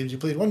dozen games. He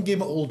played one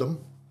game at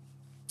Oldham.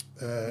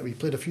 We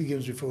played a few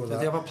games before that. Did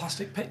they have a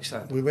plastic pitch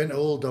then? We went to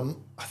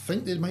Oldham. I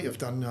think they might have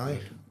done. I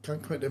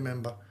can't quite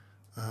remember.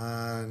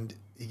 And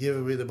he gave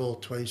away the ball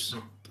twice.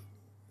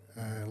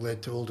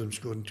 Led to Oldham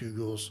scoring 2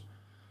 goals.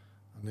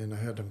 And then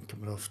I heard him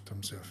coming off to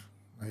himself.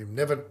 I'm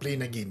never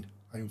playing again.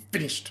 I'm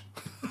finished.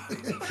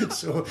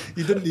 So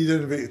he didn't need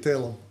anybody to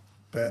tell him.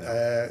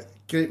 But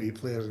great wee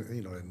player,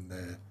 you know,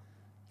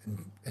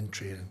 in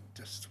training.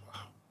 Just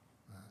wow.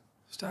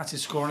 Started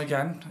scoring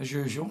again as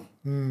usual.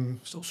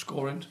 Still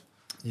scoring.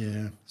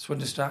 Yeah.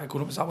 Swindon started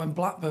going up. Is that when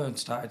Blackburn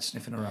started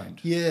sniffing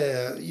around?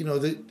 Yeah, you know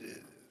the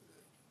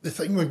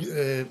thing when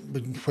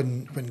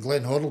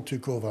Glenn Hoddle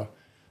took over,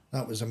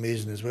 that was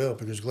amazing as well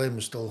because Glenn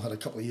was still had a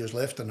couple of years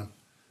left in him.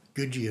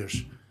 Good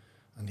years,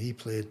 and he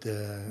played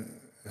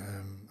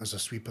as a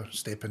sweeper,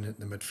 stepping into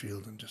the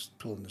midfield and just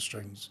pulling the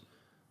strings.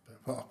 But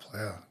what a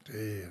player!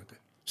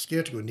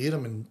 Scared to go near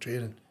him in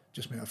training,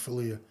 just made a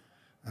fool of you.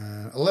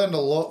 I learned a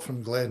lot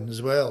from Glenn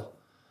as well,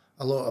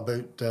 a lot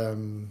about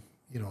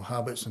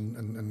habits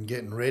and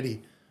getting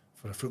ready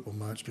for a football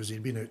match because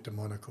he'd been out to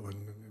Monaco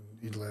and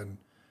he'd learned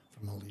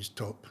from all these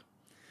top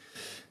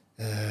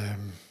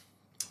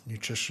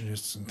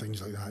nutritionists and things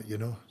like that, you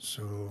know.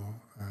 So.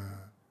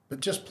 But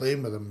just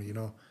playing with him, you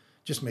know,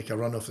 just make a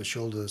run off the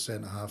shoulder of the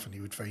centre half and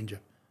he would find you.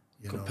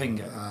 Could ping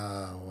it.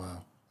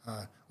 Wow.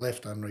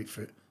 Left and right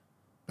foot.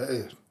 But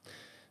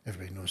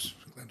everybody knows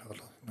Glenn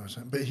Hoddle knows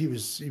that. But he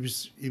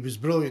was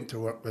brilliant to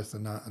work with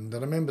and that. And I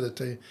remember the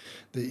time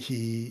that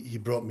he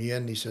brought me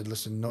in. He said,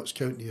 "Listen, Notts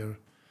County are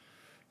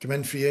come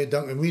in for you,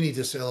 Duncan. We need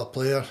to sell a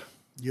player.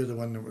 You're the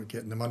one that we're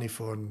getting the money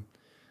for. And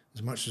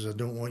as much as I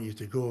don't want you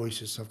to go," he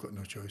says, "I've got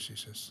no choice." He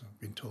says, "I've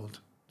been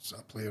told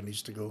a player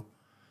needs to go.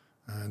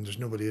 And there's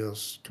nobody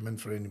else come in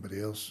for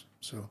anybody else."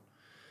 So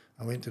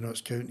I went to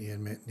Notts County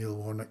and met Neil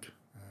Warnock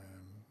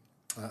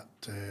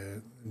at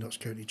Notts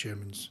County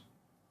Chairman's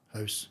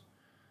house,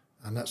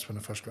 and that's when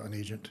I first got an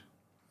agent.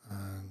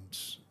 And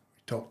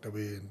we talked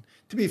away. And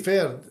to be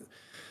fair,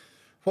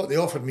 what they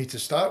offered me to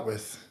start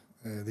with,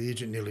 the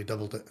agent nearly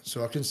doubled it.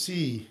 So I can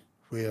see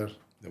where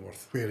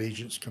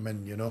agents come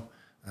in. You know,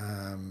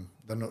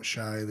 they're not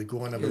shy. They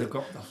go on about. They've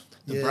got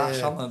the brass,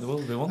 haven't they? They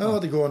will do, won't they? Oh,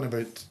 they go on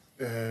about.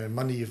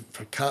 Money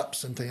for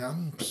caps and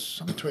things.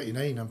 I'm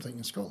 29. I'm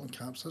thinking Scotland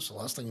caps. That's the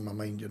last thing in my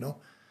mind, you know.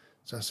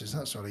 So I says,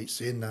 "That's all right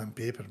saying that on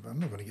paper, but I'm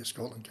not going to get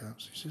Scotland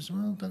caps." He says,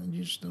 "Well,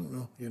 you just don't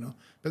know, you know."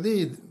 But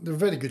they're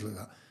very good like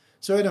that.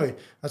 So anyway,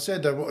 I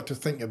said I wanted to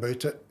think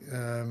about it.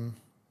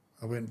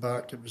 I went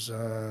back. It was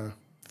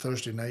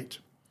Thursday night.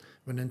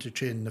 Went into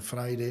training the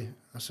Friday.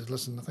 I said,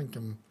 "Listen, I think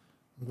I'm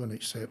going to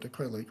accept. I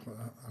quite like what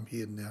I'm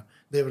hearing there."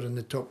 They were in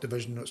the top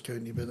division, Notts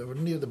County, but they were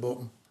near the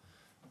bottom,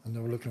 and they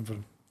were looking for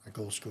a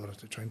goal scorer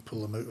to try and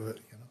pull them out of it,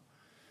 you know.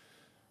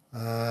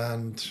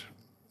 And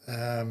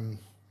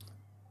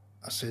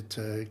I said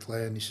to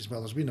Glenn, he says, "Well,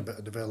 there's been a bit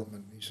of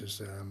development." He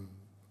says,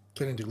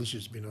 "Kenny Dalglish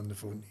has been on the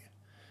phone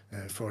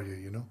for you,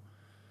 you know."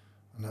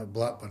 And at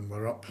Blackburn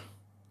were up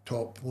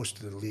top most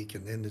of the league,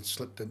 and then they'd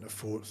slipped into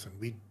 4th, and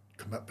we'd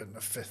come up into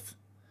 5th.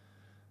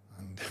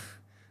 And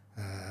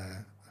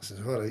I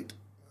says, "All right."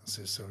 I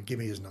says, "So give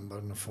me his number,"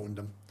 and I phoned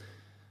him.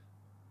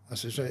 I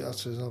says, "Right." I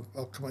says,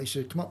 I'll come up. He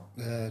said, "Come up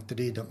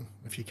today, Duncan,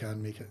 if you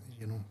can make it,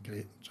 you know."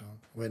 Great. So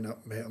I went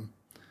up, met him,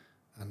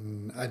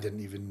 and I didn't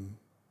even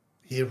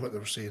hear what they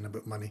were saying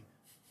about money,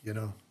 you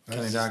know.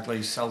 Kenny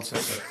Dalglish, Celtic.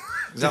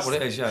 Is that what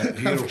it is? Yeah.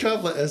 I'm sure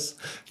it is.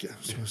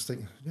 So I was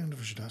thinking, I wonder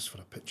if I should ask for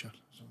a picture.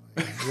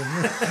 And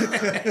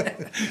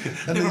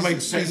never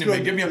mind signing me,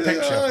 give me a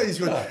picture. He's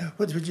going,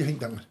 what do you think,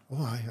 Duncan?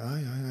 Oh,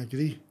 I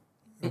agree.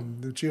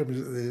 And the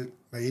chairman,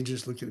 my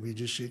agent's looking at me,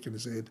 just shaking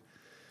his head.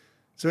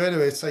 So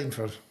anyway, signed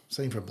for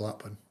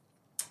Blackburn.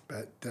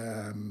 But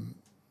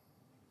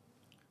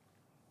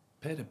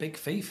paid a big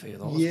fee for you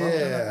though,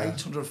 yeah,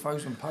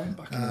 £800,000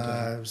 back in the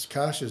day. It was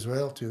cash as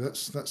well too.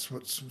 That's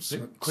what's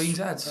Queen's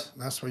Heads.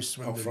 That's why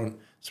Swindon.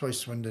 That's why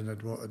Swindon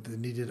had wanted. They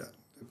needed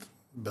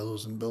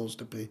bills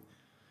to pay.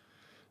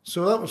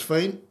 So that was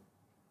fine.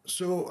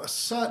 So I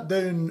sat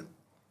down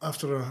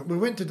after we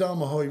went to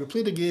Dalmahoy. We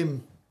played a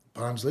game,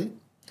 Barnsley.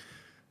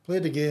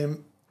 Played a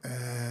game,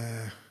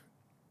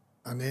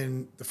 and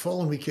then the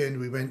following weekend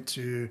we went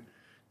to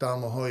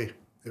Dalmahoy.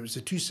 It was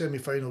the two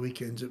semi-final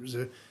weekends. It was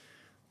the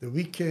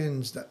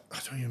weekends that, I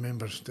don't even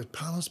remember, did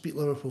Palace beat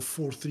Liverpool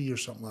 4-3 or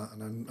something like that?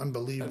 An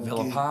unbelievable At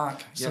Villa game.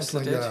 Park. Yes,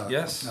 they did.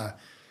 Yes.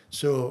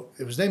 So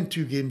it was them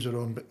two games were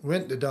on, but we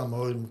went to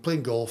Dalmahoy and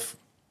playing golf,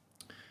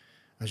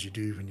 as you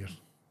do when you're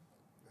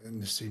in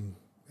the same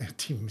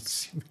team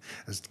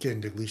as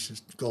Ken Dalglish,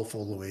 it's golf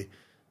all the way.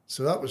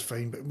 So that was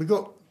fine, but we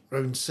got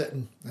round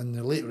sitting, and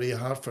the late Ray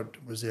Harford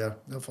was there,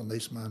 an awful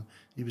nice man.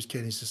 He was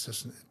Kenny's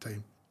assistant at the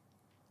time.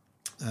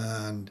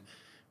 And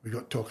we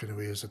got talking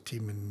away as a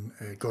team,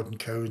 and Gordon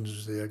Cowans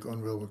was there,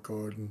 Gordon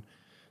Wilbercord and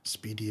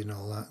Speedy and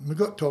all that. And we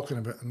got talking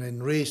about, and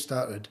then Ray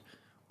started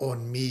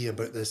on me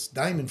about this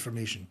diamond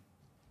formation,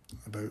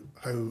 about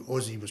how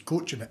Ozzy was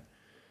coaching it.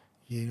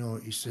 You know,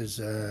 he says,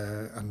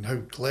 and how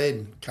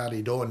Glenn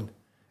carried on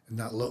in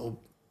that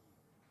little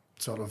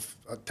sort of,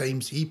 at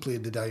times he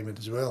played the diamond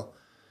as well.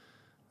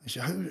 I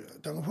said,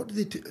 what do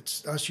they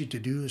ask you to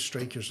do as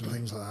strikers and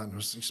things like that? And I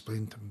was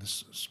explaining to him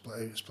this split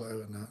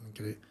out and that, and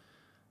great.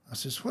 I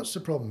says, what's the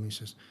problem? He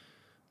says,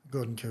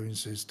 Gordon Cowan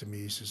says to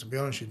me, he says, I'll be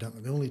honest with you,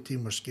 Duncan, the only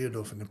team we're scared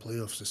of in the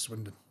playoffs is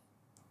Swindon.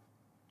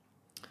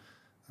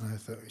 And I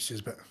thought, he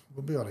says, but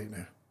we'll be all right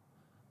now.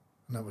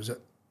 And that was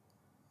it.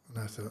 And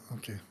I thought,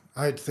 okay.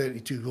 I had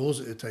 32 goals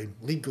at the time,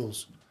 league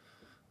goals.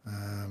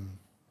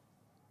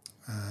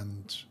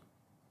 And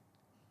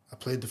I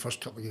played the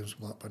first couple of games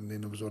with Blackburn, and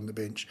then I was on the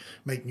bench.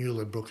 Mike Newell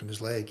had broken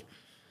his leg.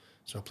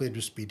 So I played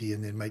with Speedy,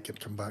 and then Mike had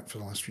come back for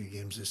the last few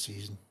games this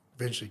season.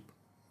 Eventually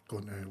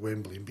going to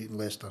Wembley and beating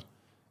Leicester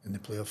in the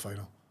playoff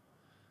final.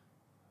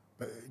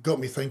 But it got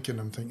me thinking,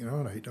 I'm thinking,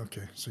 all right,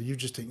 okay. So you've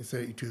just taken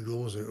 32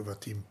 goals out of a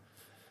team.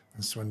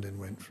 And Swindon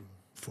went from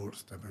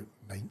 4th to about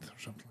 9th or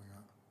something like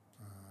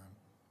that.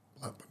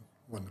 Blackburn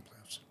won the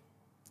playoffs.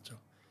 So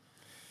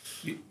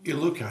you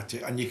look at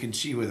it and you can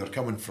see where they're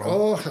coming from.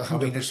 Oh, 100%. I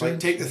mean, it's like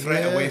take the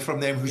threat away from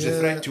them who's a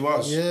threat to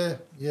us.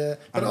 Yeah.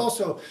 But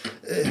also,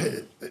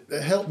 it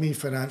helped me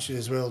financially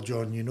as well,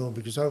 John, you know,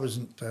 because I was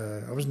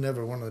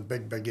never one of the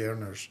big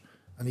earners.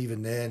 And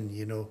even then,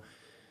 you know,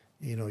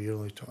 you're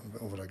only talking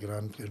about over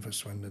 $1,000 playing for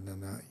Swindon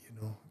and that, you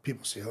know.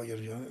 People say, oh,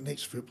 you're an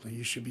ex-footballer,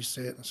 you should be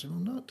set. And I say, well,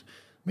 not.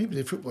 Maybe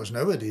the footballers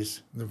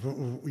nowadays, you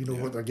know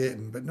what they're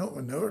getting, but not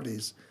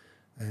nowadays.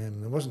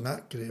 There wasn't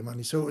that great of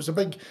money. So it was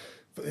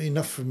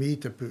enough for me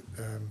to put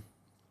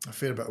a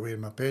fair bit away in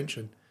my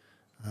pension.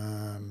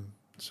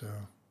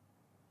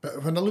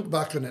 But when I look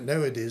back on it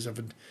nowadays,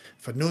 if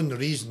I'd known the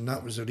reason,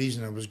 that was the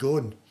reason I was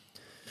going,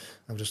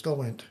 I would have still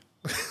went.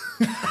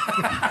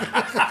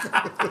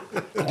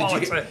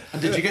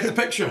 Did you get the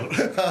picture?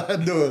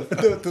 No,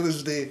 to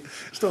this day.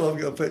 Still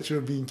haven't got a picture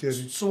of being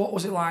Kenny. So what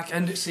was it like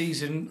end of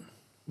season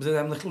with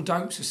them little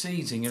doubts of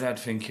seeds in your head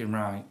thinking,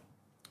 right?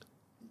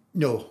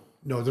 No,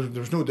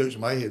 there's no doubts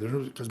in my head.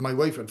 Because my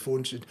wife had phoned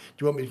and said, do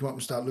you want me to come up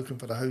and start looking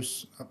for the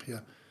house up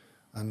here?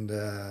 And,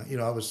 you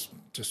know, I was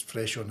just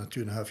fresh on a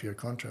 2.5-year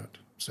contract,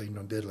 signed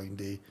on deadline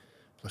day,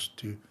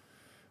 +2.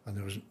 And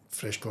there was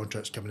fresh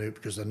contracts coming out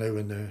because they're now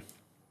in the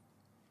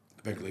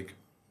big league.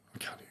 I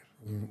can't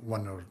even,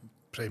 one or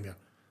Premier.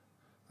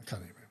 I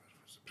can't even remember.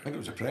 I think it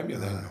was a Premier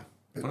then,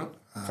 wasn't it?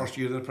 First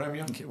year of the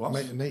Premier? I think it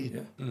was.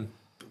 92.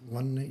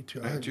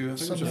 92, I think it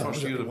was the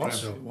first year of the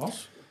Premier. It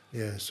was.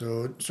 Yeah,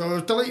 so I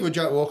was delighted with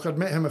Jack Walker. I'd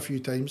met him a few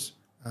times,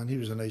 and he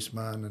was a nice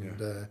man,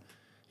 and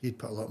he'd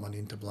put a lot of money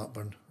into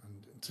Blackburn,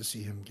 and to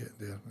see him get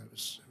there, it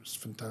was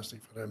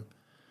fantastic for him.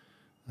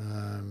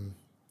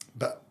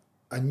 But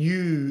I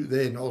knew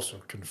then,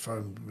 also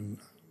confirmed, when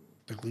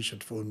Dalglish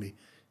had phoned me,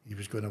 he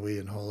was going away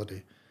on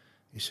holiday.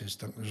 He says,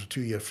 there's a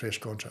 2-year fresh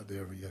contract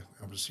there with you.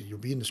 Obviously, you'll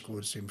be in the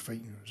squad, same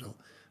fighting result.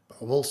 But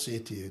I will say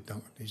to you,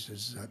 Duncan, he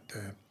says that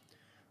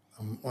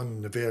I'm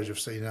on the verge of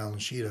signing Alan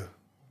Shearer.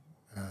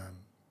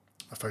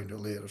 I found out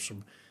later,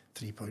 some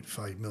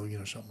 3.5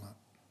 million or something like that.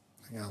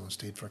 I think Alan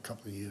stayed for a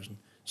couple of years and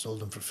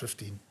sold him for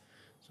 15.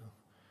 So,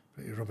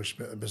 pretty rubbish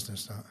bit of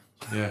business, that.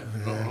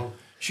 Yeah.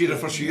 Shearer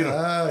for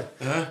Shearer.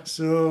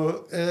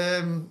 So,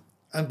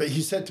 but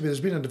he said to me, there's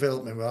been a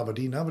development with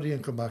Aberdeen. Aberdeen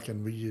come back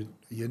and are you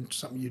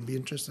something you'd be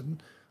interested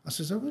in? I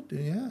says, I would do,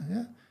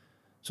 yeah.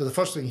 So the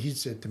first thing he'd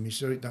said to me, he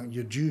said, right, Duncan,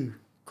 you're due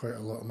quite a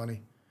lot of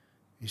money.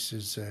 He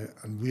says,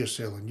 and we're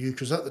selling you.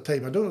 Because at the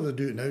time, I don't know if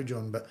they do it now,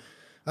 John, but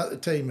at the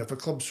time, if a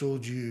club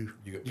sold you,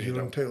 you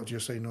were entitled to your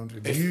sign-on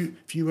fee.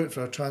 If you went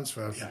for a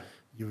transfer,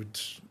 you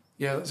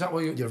Yeah, is that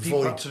what you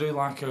people have to do,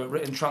 like a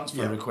written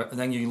transfer request, and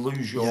then you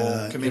lose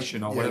your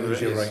commission or whatever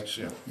it is? Rights,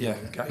 yeah,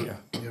 got you.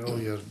 All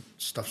your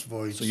stuff's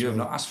void. So you have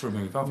not asked for a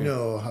move, have you?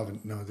 No, I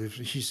haven't. No,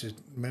 he said,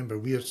 remember,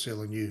 we're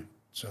selling you.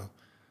 So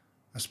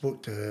I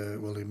spoke to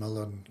Willie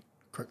Miller and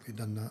quickly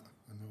done that,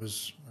 and I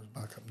was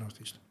back up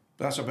North East.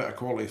 That's a bit of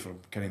quality from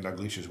Kenny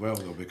Dalglish as well,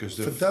 though, because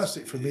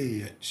fantastic for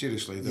me.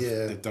 Seriously,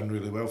 they've done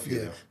really well for you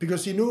there.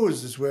 Because he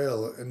knows as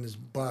well in his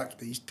back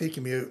that he's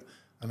taking me out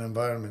an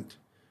environment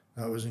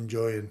that I was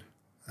enjoying,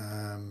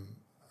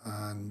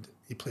 and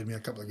he played me a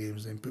couple of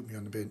games, then put me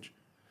on the bench.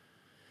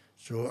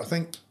 So I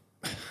think,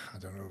 I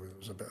don't know, there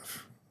was a bit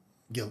of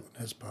guilt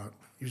on his part.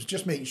 He was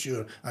just making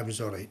sure I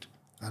was all right,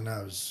 and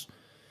I was.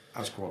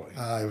 That's quality.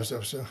 I was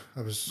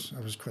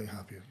quite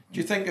happy. Do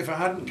you think if I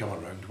hadn't come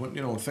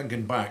around,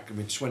 thinking back, I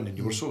mean, Swindon,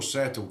 you were so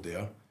settled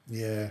there.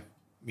 Yeah.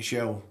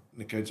 Michelle,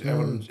 the kids,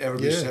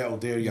 everybody's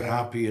settled there. You're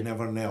happy and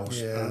everything else.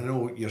 Yeah. And I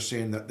know you're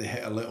saying that they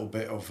hit a little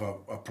bit of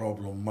a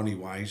problem money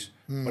wise,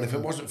 but if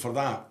it wasn't for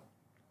that,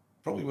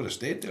 probably would have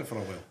stayed there for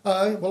a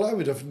while. Well, I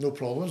would have no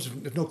problems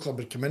if no club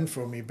had come in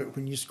for me. But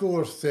when you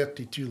score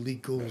 32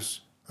 league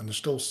goals and there's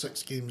still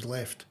 6 games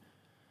left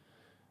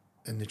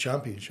in the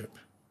Championship,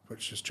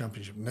 which is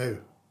Championship now,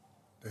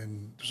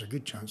 then there's a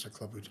good chance a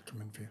club would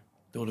come in for you.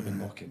 They would have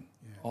been looking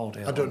all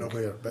day. I don't know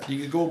where, but you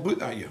get the gold boot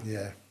that year.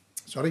 Yeah.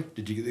 Sorry?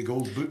 Did you get the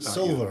gold boot that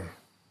Silver. year?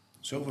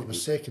 Silver. I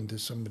was second to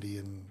somebody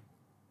in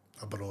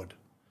abroad.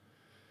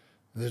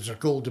 There's a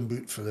golden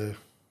boot for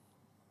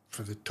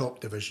the top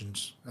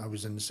divisions. I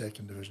was in the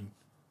second division,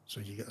 so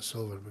you get a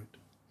silver boot.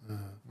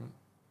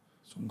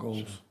 Some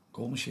goals.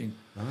 Goal machine.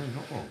 Aye,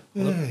 not wrong.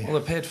 Well,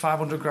 they paid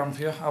 $500,000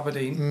 for you,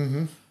 Aberdeen.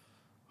 Mm-hmm.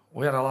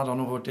 We had a lad on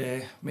the other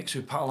day, mixed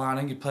with Pat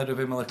Lining. You played with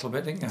him a little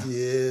bit, didn't you?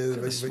 Yeah,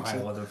 the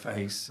smile on the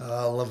face.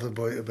 I love the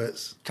boy to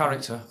bits.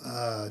 Character.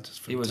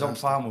 Just he was on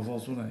farm with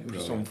us, wasn't he? He was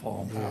just on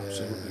form. Yeah,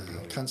 absolutely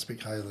brilliant. Can't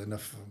speak highly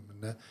enough of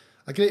him. And,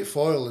 a great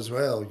foil as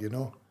well, you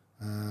know.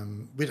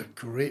 We had a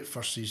great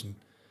first season,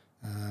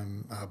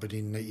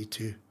 Aberdeen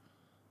 92.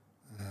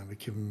 We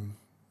came,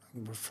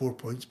 we were 4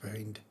 points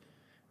behind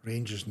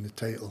Rangers in the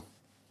title.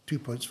 2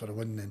 points for a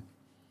win then.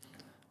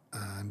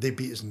 And they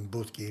beat us in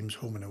both games,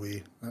 home and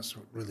away. That's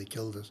what really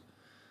killed us.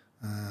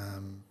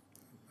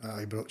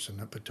 At Ibrox and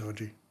at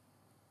Pataudry.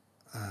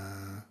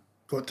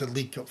 Got to the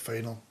League Cup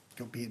final,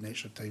 got beaten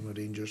extra time with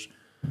Rangers.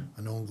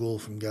 An own goal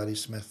from Gary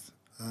Smith.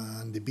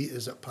 And they beat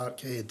us at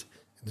Parkhead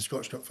in the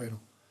Scottish Cup final.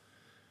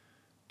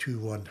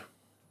 2-1.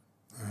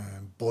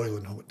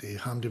 Boiling hot day.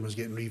 Hampden was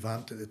getting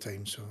revamped at the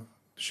time, so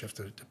they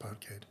shifted it to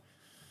Parkhead.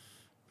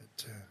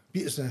 But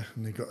beat us there,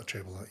 and they got a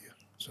treble that year.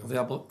 So the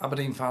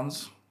Aberdeen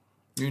fans,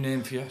 new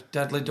name for you,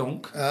 Deadly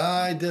Dunk.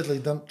 Aye, Deadly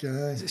Dunk.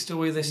 Aye. Is it still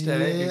with this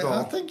day?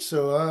 Yeah, I think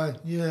so. Aye,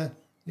 yeah.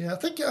 I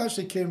think it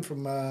actually came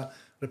from a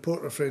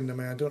reporter friend of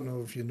mine. I don't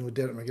know if you know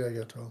Derek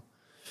McGregor at all.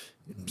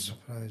 I'm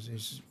surprised.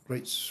 He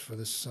writes for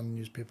the Sun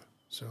newspaper.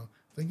 So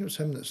I think it was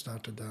him that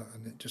started that,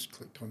 and it just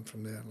clicked on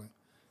from there.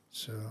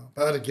 So,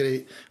 but I had a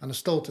great, and I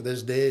still to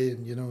this day,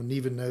 and and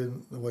even now,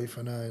 the wife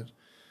and I,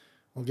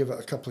 we'll give it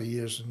a couple of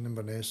years in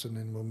Inverness, and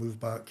then we'll move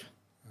back.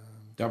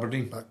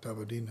 Aberdeen? Back to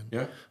Aberdeen,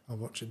 and I'll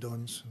watch the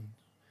Dons. And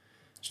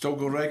still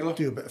go regular?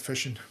 Do a bit of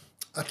fishing.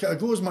 I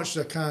go as much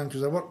as I can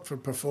because I work for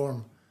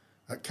Perform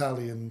at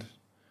Cali and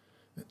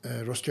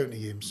Ross County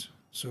games.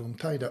 So I'm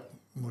tied up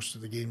most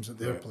of the games that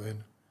they're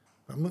playing.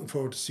 But I'm looking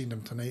forward to seeing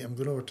them tonight. I'm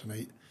going over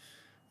tonight,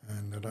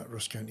 and they're at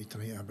Ross County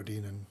tonight,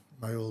 Aberdeen. And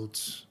my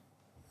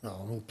an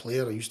old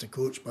player I used to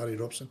coach, Barry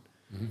Robson.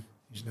 Mm-hmm.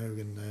 He's now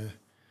in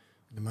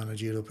the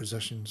managerial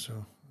position,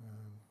 so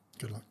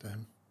good luck to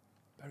him.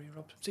 Barry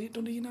Robson. See it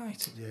Dundee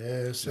United?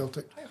 Yeah,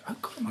 Celtic. How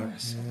come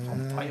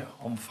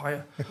on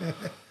fire.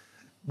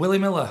 Willie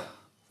Miller,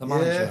 the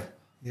manager.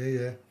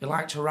 Yeah. He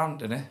liked to rant,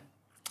 didn't he?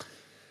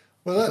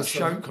 Well, that's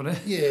shout, couldn't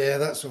he? Yeah,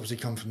 that's obviously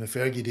come from the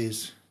Fergie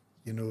days.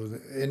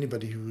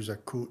 Anybody who was a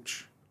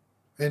coach,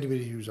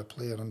 anybody who was a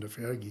player under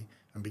Fergie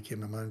and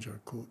became a manager or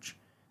coach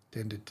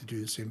tended to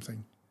do the same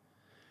thing.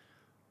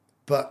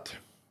 But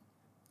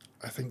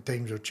I think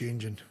times are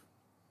changing.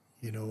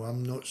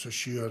 I'm not so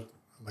sure,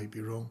 I might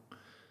be wrong,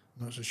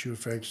 I'm not so sure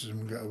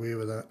Ferguson got away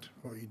with that,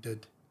 what he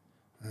did.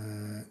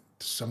 To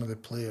some of the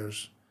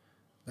players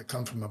that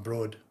come from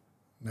abroad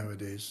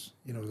nowadays,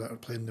 that are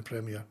playing the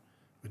Premier,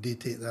 would they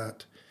take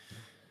that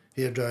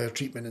hairdryer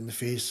treatment in the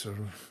face, or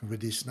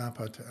would they snap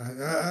at it?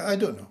 I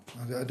don't know.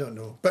 I don't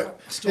know. But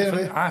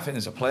I think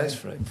there's a place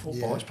for it in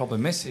football. It's probably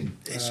missing.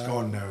 It's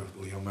gone now,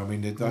 Liam. I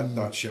mean,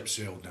 that ship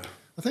sailed now.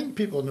 I think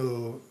people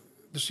know,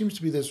 there seems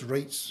to be this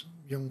rights,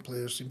 young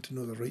players seem to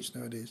know the rights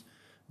nowadays.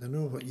 They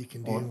know what you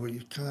can do and what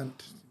you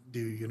can't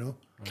do,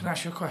 Can I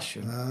ask you a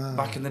question?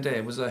 Back in the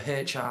day, was there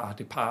a HR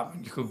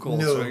department you could go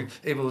to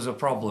if there was a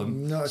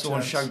problem?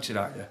 Someone shouted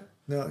at you?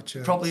 Not a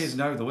chance. Probably is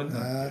now, though, isn't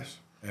there? Yes.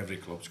 Every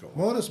club's got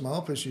one. Morris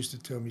Malpas used to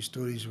tell me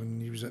stories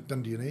when he was at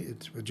Dundee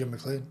United with Jim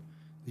McLean.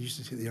 They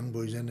used to take the young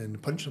boys in and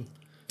punch them,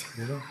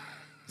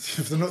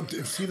 if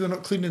they're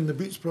not cleaning the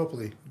boots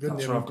properly.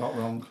 That's what I've got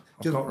wrong.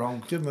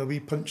 Give them a wee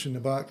punch in the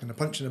back and a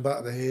punch in the back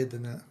of the head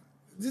and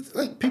that.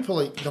 Like people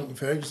like Duncan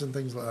Ferguson and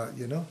things like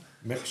that,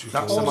 That's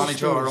the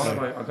manager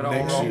I got it all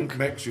wrong.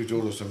 Mick, you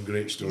told us some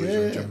great stories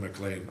on Jim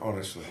McLean,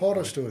 honestly.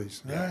 Horror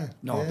stories. Yeah.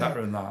 No,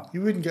 better than that.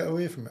 You wouldn't get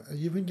away from it.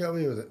 You wouldn't get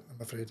away with it,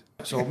 I'm afraid.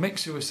 So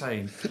Mixu was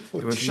saying,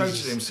 they were shouting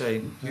at him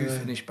saying, "You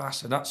finished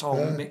bastard." That's all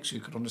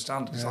Mixu could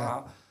understand. It's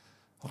like,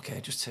 okay,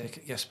 just take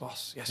it. Yes,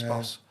 boss. Yes,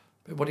 boss.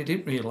 But what he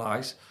didn't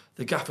realise,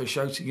 the gaffer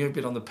shouting, "You've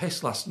been on the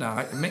piss last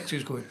night," and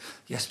Mixu's going,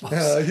 "Yes, boss."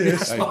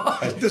 Yes,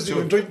 boss. Doesn't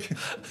even drink.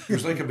 He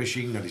was like a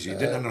machine gun. He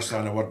didn't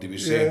understand a word he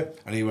was saying,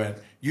 and he went,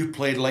 "You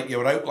played like you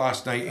were out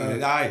last night." He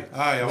said, "Aye,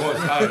 I was,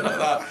 like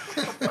that."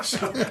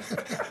 So,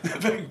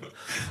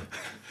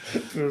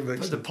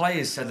 but the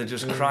players said they're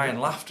just crying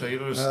laughter. You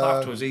know,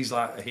 afterwards he's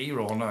like a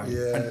hero now.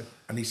 Yeah.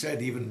 And he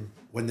said even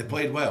when they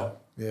played well,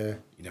 he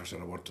never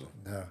said a word to them.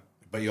 No.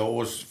 But you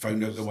always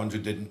found out the ones who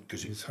didn't,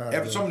 because if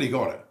somebody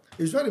got it.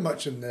 He was very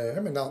much in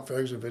him and Alec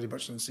Ferguson were very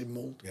much in the same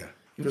mould. Yeah.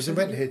 Because they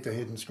went head to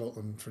head in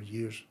Scotland for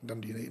years,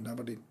 Dundee United and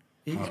Aberdeen.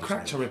 He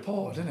cracked a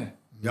report, didn't he?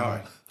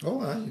 Yeah.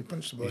 Oh, aye, he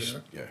punched the boy.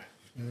 Yeah.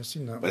 I've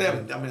seen that. But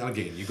then, I mean,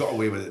 again, you got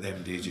away with it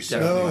them days. You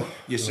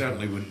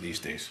certainly wouldn't these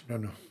days.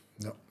 No.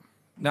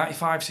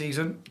 95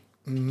 season,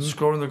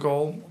 scoring the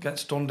goal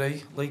against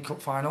Dundee, League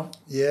Cup final.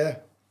 Yeah.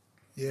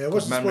 I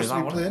wasn't supposed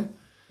to be playing.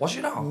 Was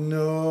you not?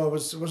 No, I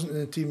wasn't in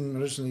the team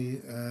originally.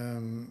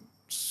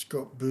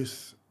 Scott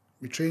Booth,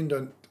 we trained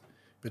at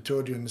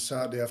Victoria on the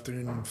Saturday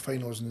afternoon and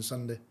finals on the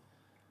Sunday.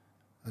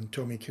 And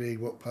Tommy Craig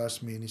walked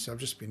past me and he said, "I've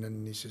just been in,"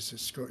 and he says,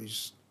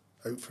 "Scotty's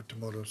out for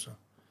tomorrow, so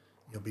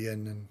you'll be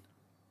in." And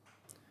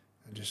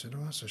I just said,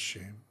 "Oh, that's a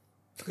shame."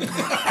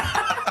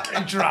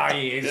 Dry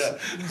he is.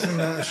 Isn't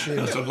that a shame?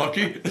 That's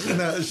unlucky. Isn't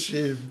that a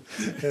shame?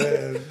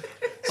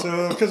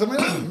 So, because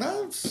what am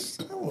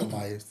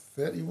I,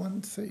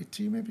 31,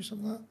 32, maybe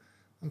something like that?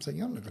 I'm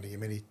thinking, I'm not going to get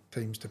many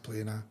times to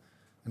play in a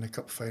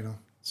cup final.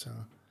 So,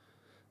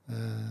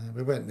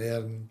 we went there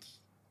and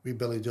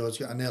Billy Dodds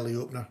got an early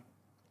opener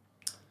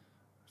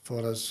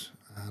for us,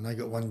 and I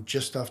got one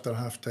just after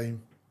half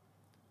time,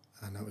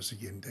 and that was the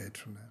game dead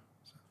from there.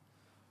 So.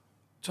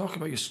 Talk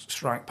about your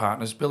strike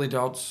partners, Billy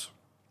Dodds,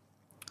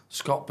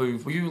 Scott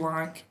Booth. Were you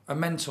like a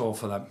mentor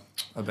for them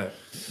a bit,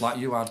 like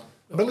you had?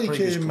 Billy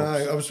came.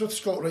 I was with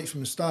Scott right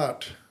from the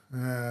start.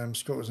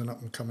 Scott was an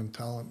up and coming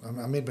talent.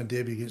 I made my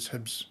debut against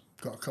Hibs,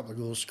 got a couple of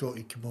goals.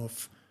 Scotty came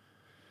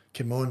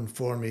on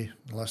for me in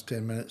the last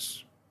 10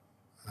 minutes,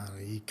 and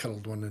he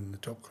curled one in the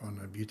top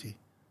corner, beauty.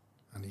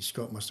 And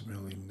Scott must have been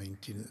only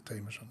 19 at the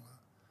time or something like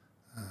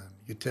that. And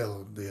you could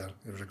tell there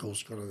was a goal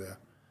scorer there.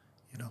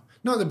 You know,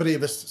 not the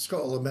bravest.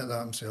 Scott will admit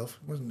that himself.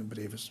 Wasn't the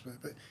bravest, but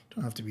you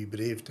don't have to be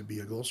brave to be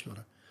a goal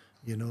scorer.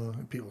 You know,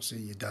 people say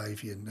you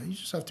dive here, and you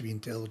just have to be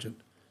intelligent.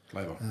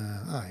 Clever.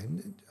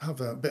 And have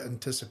a bit of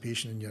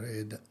anticipation in your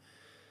head that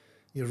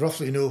you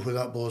roughly know where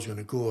that ball's going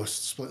to go a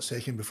split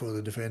second before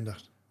the defender,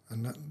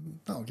 and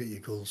that'll get you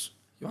goals.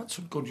 You had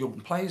some good young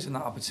players in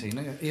that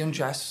Aberdeen, Ian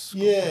Jess.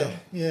 Yeah.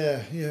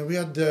 We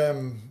had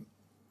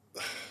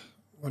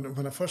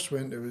when I first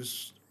went, it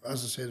was,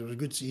 as I said, it was a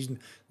good season.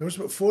 There was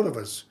about 4 of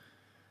us.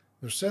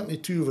 There were certainly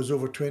 2 of us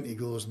over 20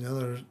 goals, and the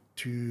other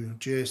 2,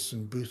 Jess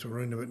and Booth, were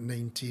around about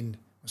 19.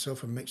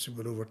 Myself and Mixon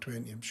were over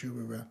 20. I'm sure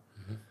we were.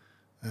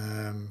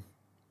 And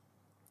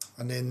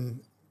then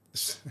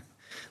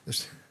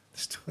the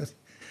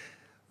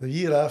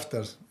year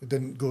after, it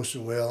didn't go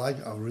so well. I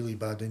got a really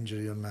bad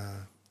injury on my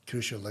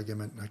crucial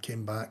ligament, and I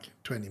came back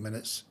 20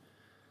 minutes,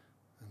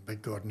 and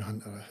big Gordon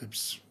Hunter at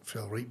Hibs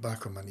fell right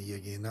back on my knee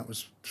again. That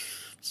was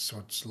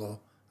sod's law.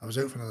 I was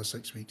out for another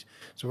 6 weeks.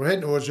 So we're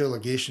heading towards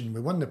relegation.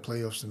 We won the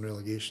playoffs in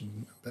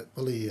relegation, but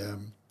Willie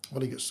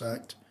got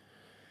sacked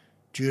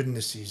during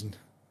the season,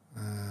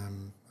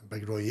 and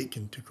big Roy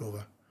Aitken took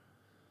over.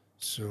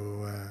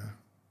 So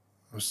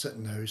I was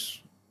sitting in the house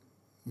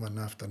one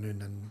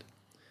afternoon, and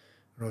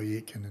Roy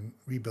Aitken, and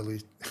wee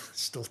Billy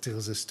still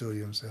tells this story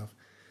himself.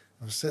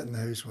 I was sitting in the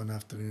house one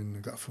afternoon and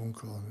I got a phone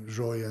call, and it was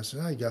Roy. I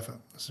said, "Hi, Gaffer."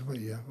 I said, What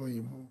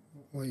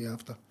are you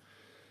after?"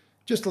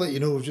 "Just to let you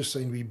know, we've just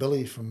signed wee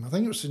Billy from, I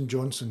think it was St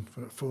Johnson,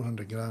 for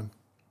 400 grand.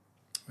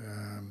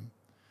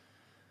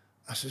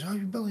 I said, "Oh,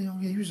 Billy, oh,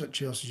 yeah, he was at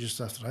Chelsea just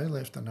after I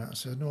left and that." I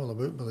said, "I know all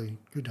about Billy,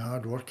 good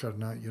hard worker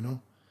and that, you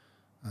know.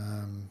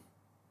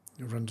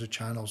 He runs the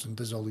channels and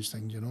does all these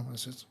things, you know." I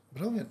said,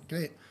 "Brilliant,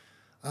 great."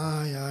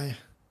 Aye.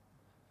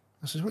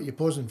 I said, "What are you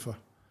posing for?"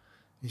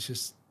 He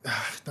says,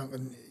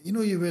 "Duncan, you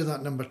know you wear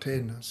that number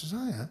 10. I says,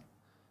 "Aye.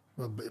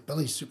 Well,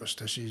 Billy's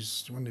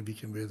superstitious. I wonder if he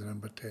can wear the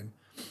number 10.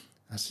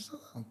 I says,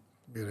 "I'll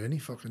wear any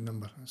fucking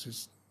number." I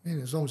says, "Yeah,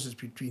 as long as it's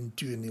between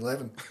 2 and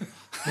 11.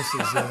 I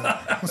says,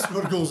 "I'll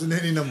score goals in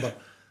any number."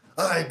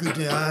 "Aye, good.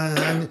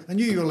 Yeah, I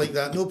knew you were like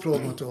that. No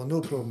problem at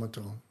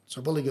all.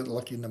 So Billy got the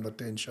lucky number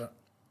 10 shirt.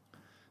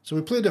 So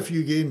we played a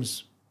few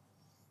games.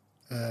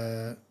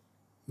 Then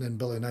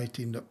Billy and I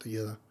teamed up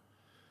together.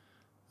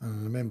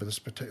 And I remember this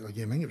particular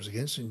game, I think it was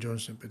against St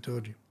Johnson at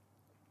Pretoria.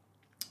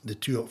 The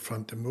 2 up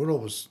front, and we were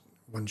always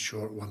one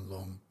short, one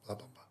long, blah,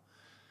 blah, blah.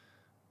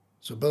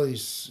 So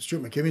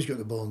Stuart McKimmy's got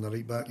the ball in the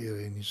right back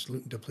area, and he's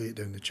looking to play it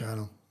down the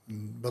channel.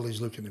 And Billy's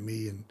looking at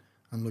me, and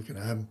I'm looking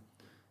at him.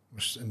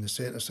 We're in the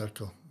centre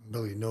circle.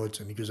 Billy nods,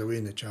 and he goes away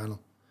in the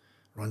channel.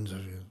 runs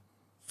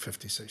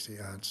 50, 60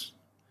 yards,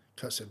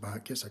 cuts it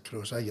back, gets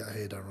across. I get a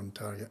header on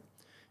target.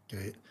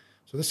 Great.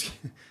 So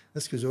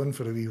this goes on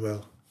for a wee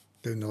while.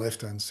 Down the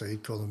left-hand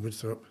side, Colin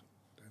Woodthorpe,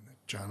 down the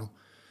channel.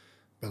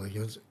 Billy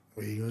goes,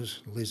 away he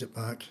goes, lays it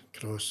back,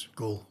 cross,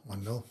 goal,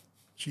 1-0.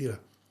 Shearer.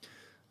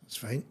 That's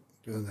fine.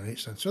 Go on the right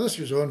side. So this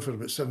goes on for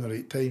about 7 or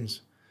 8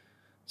 times.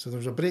 So there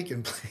was a break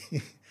in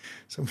play.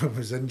 Someone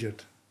was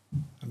injured.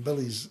 And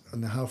Billy's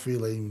on the halfway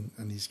line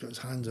and he's got his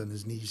hands on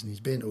his knees and he's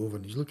bent over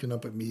and he's looking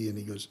up at me and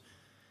he goes,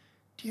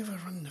 "Do you ever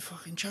run the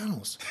fucking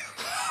channels?"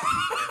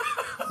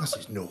 I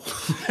says, "No."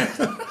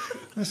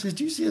 I says,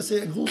 "Do you see a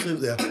set of goals out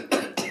there?"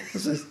 I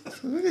says,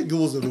 "How many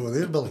goals are over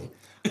there, Billy?"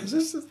 I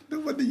says,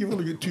 "No wonder you've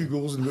only got 2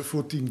 goals in about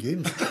 14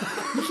 games.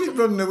 You keep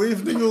running away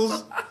from the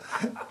goals."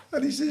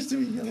 And he says to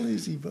me, "You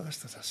lazy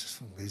bastard." I says,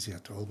 "I'm lazy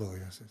at all,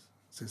 Billy." I says,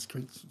 "It's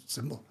quite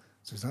simple." I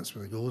says, "That's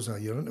where the goals are.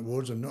 You're in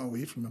towards them, not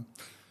away from them."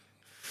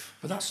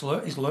 But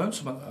he's learned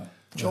something there.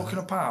 Joking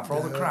apart for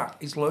all the crack,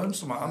 he's learned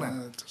something,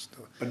 hasn't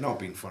he? But not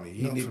being funny.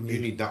 You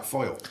need that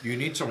foil. You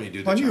need somebody to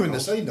do the I knew channels. when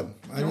they signed him.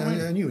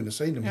 I knew when they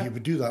signed him he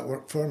would do that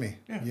work for me,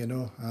 you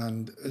know.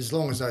 And as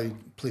long as I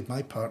played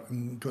my part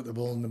and got the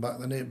ball in the back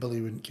of the net,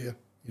 Billy wouldn't care.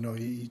 You know,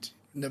 he'd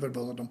never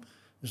bothered him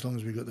as long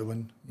as we got the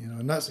win, you know.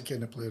 And that's the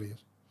kind of player he is.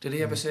 Did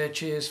he ever say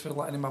cheers for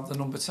letting him have the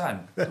number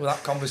 10? Was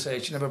that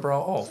conversation ever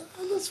brought up?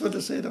 Well, that's what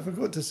I said. I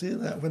forgot to say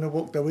that when I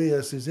walked away.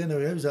 I says,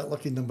 "Anyway, how's that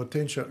lucky number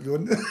 10 shirt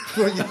going?"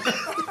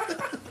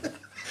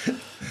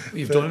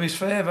 You've done him his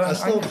favour. I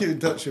still keep in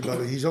touch with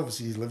Billy. He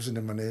lives in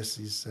Inverness.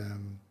 He's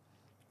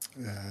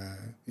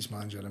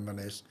manager in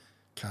Inverness,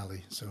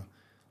 Cali. So,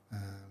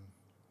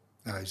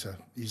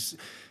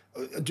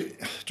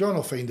 John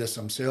will find this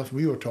himself.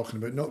 We were talking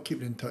about not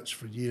keeping in touch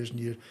for years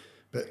and years,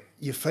 but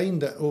you find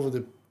that over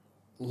the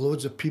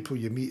loads of people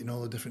you meet in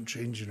all the different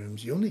changing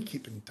rooms, you only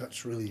keep in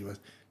touch really with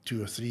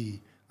 2 or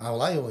 3. I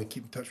only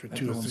keep in touch with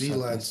 2 or 3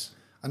 lads,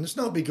 and it's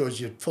not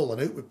because you're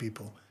falling out with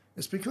people.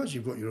 It's because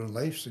you've got your own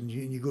lives and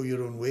you go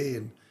your own way.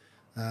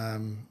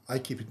 And I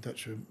keep in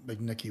touch with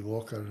Big Nicky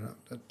Walker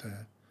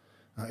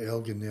at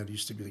Elgin. There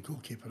used to be the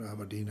goalkeeper at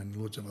Aberdeen and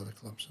loads of other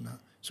clubs and that.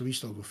 So we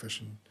still go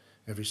fishing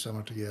every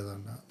summer together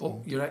and that.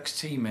 But your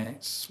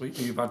ex-teammates,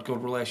 you've had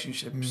good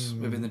relationships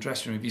within the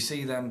dressing room. If you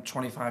see them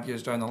 25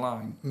 years down the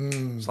line,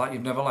 it's like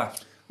you've never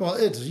left. Well,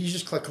 it is. You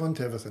just click on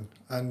to everything,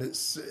 and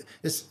it's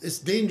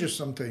dangerous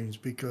sometimes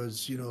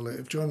because, you know, like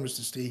if John was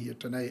to stay here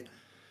tonight,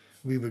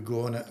 we would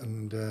go on it,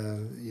 and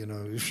you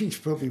know, he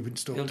probably wouldn't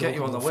stop. He'll talking get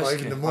you on the at 5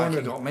 whiskey in the morning.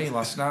 like he got me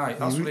last night.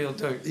 That's what he'll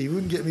do. He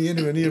wouldn't get me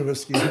anywhere near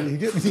whiskey. He'd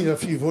get me near a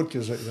few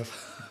vodkas right there.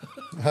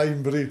 High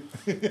and brew.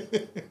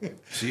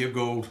 Sea of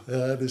gold.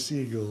 The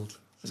sea of gold.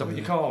 Is that what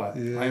you call it?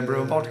 Yeah, Iron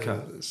brew and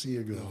vodka? Sea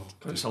of gold.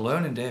 It's a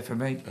learning day for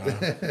me.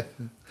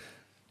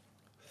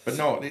 But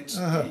no, it's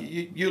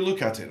you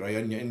look at it, right,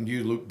 and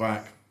you look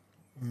back,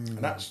 and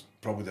that's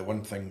probably the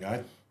one thing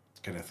I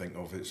kind of think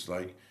of. It's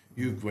like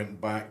you went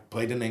back,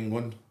 played in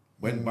England,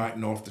 went back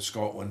north to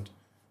Scotland,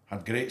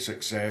 had great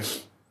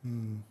success.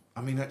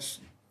 I mean, that's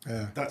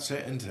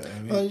it, isn't it? I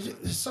mean, well,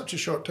 it's such a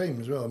short time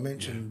as well. I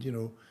mentioned, you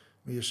know,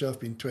 with yourself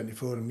being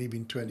 24 and me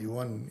being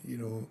 21, you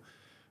know,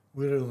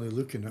 we're only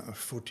looking at a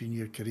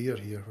 14-year career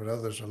here, where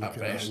others are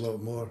looking at a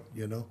lot more,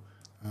 you know.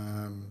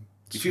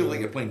 You feel like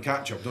you're playing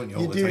catch-up, don't you,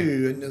 all the time?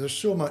 You do, and there's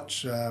so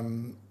much. I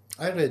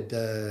read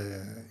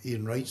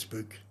Ian Wright's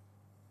book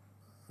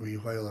a wee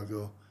while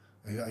ago.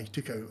 I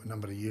took it out a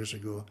number of years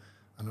ago,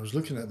 and I was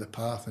looking at the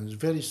path, and it's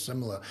very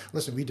similar.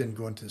 Listen, we didn't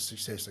go into the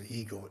success that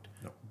he got,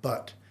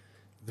 but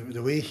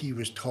the way he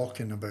was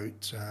talking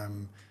about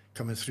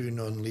coming through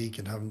non-league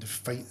and having to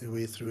fight the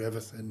way through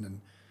everything,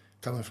 and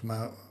coming from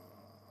a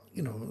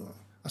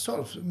sort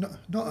of,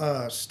 not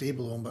a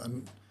stable home, but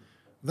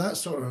that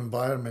sort of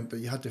environment that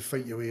you had to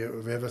fight your way out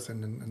of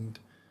everything, and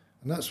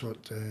that's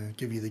what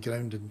give you the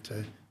grounding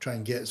to try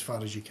and get as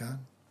far as you can,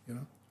 you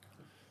know.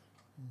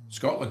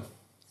 Scotland.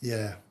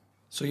 Yeah.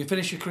 So you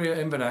finish your career at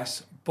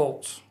Inverness,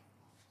 but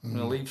I'm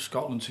going to leave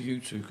Scotland to you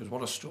two, because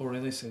what a story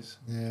this is.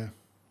 Yeah.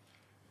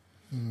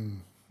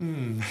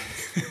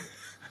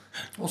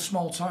 Well,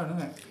 small town,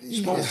 isn't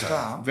it? Small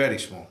town. Very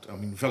small. I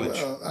mean,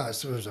 village. Well,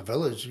 so it was a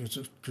village,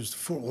 because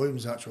Fort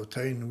William's the actual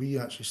town, and we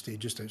actually stayed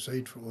just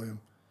outside Fort William.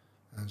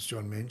 And as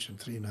John mentioned,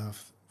 3,500,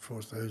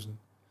 4,000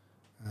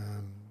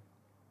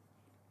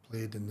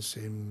 played in the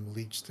same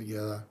leagues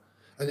together.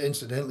 And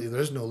incidentally,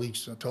 there is no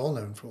leagues at all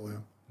now in Fort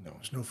William. No.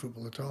 There's no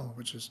football at all,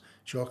 which is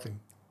shocking.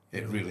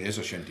 It really is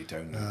a shanty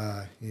town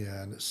now.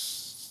 Yeah, and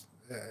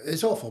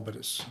it's awful, but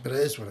it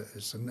is what it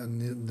is.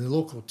 And the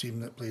local team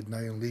that played now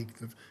in league,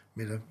 they've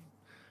made a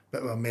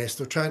bit of a mess.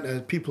 They're trying to,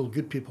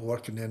 good people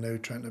working there now,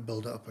 trying to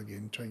build it up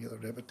again, trying to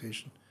get their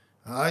reputation.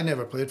 I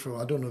never played for.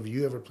 I don't know if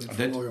you ever played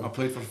for William. I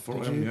played for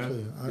Fort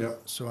William. Yeah.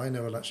 So I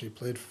never actually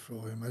played for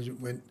Fort William.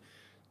 I went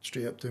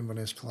straight up to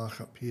Inverness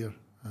Clark up here,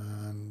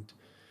 and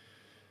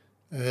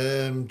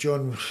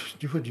John,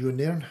 were you in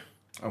Nairn?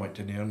 I went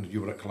to Nairn.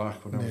 You were at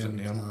Clark when I was at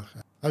Nairn. Clark.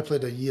 I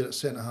played a year at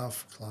centre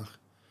half Clark.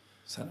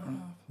 Centre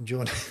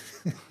half.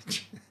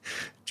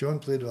 John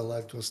played with a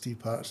lad called Steve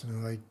Patterson,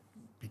 who I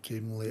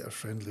became later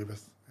friendly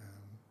with.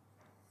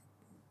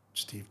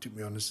 Steve took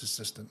me on as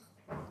assistant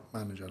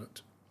manager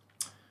at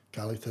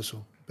Cali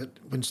Thistle. But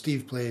when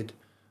Steve played,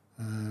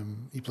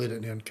 he played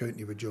at Nairn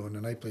County with John,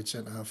 and I played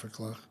centre half for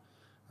Clark,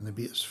 and they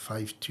beat us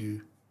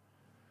 5-2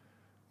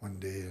 one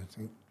day. I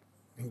think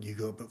you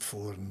got about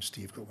 4 and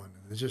Steve got 1.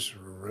 And they just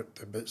ripped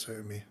the bits out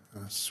of me.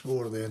 And I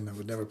swore then I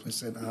would never play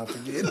centre half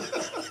again.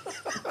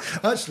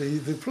 Actually,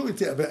 they probably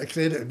take a bit of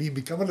credit of me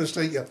becoming a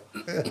striker.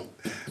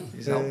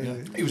 He's helped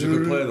you. He was a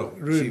good player though.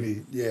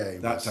 Really, yeah.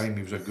 That time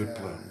he was a good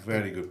player,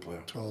 very good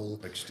player. Tall,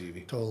 big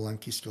Stevie. Tall,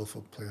 lanky,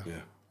 skillful player.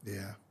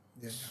 Yeah.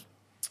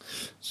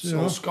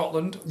 So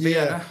Scotland,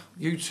 Vienna,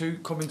 you two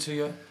coming to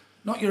your,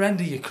 not your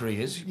end of your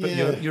careers,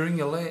 but you're in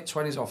your late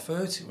 20s or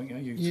 30, weren't you?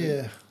 You two?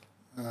 Yeah.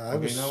 I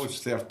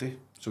was 30,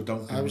 so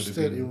Duncan I was would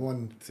have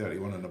 31. been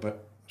 31 and a bit.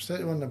 I was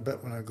 31 and a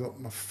bit when I got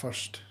my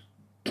first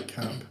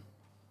cap.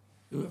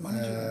 Who were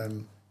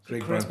manager?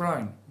 Craig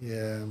Brown.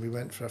 Yeah, we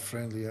went for a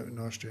friendly out in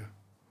Austria.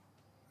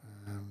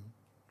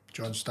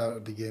 John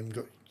started the game.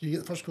 Did you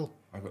get the first goal?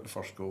 I got the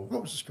first goal.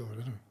 What was the score? I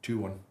don't know.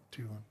 2-1.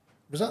 2-1.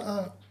 Was that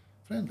a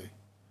friendly?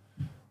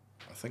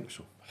 I think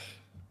so.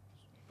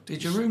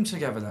 Did you room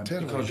together then?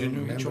 Because you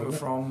knew each other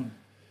from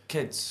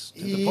kids?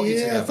 Did they put you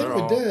together, I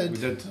think we did. We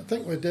did. I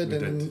think we did,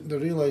 and they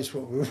realised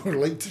what we were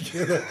like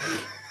together.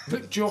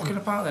 But joking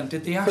about then,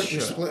 did they ask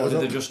you, or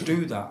did they just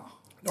do that?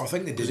 No, I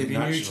think they did it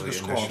naturally. new to the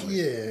squad? Initially.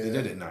 Yeah. They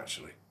did it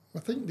naturally. I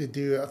think they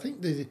do. I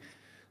think they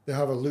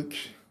have a look.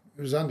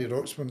 It was Andy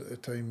Roxburgh at the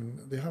time,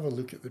 and they have a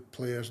look at the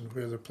players and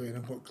where they're playing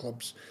and what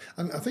clubs.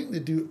 And I think they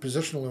do it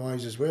positionally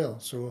wise as well.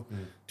 So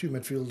 2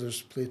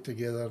 midfielders play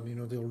together,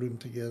 and they'll room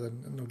together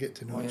and they'll get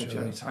to know each other.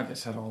 Johnny Taggart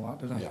said all that,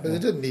 didn't he? But they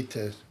didn't need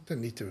to.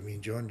 With me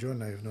and John. John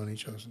and I have known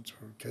each other since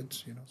we were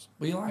kids.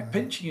 Were you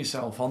pinching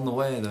yourself on the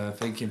way there,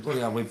 thinking,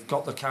 bloody hell, we've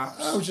got the caps?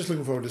 I was just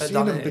looking forward to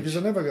seeing him because I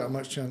never got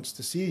much chance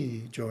to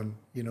see John.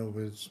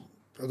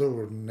 Although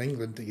we're in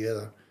England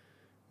together,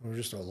 we were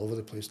just all over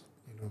the place.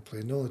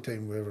 Playing. The only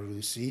time we ever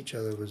really see each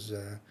other was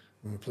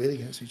when we played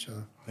against each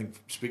other. I think,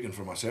 speaking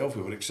for myself,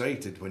 we were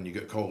excited when you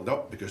got called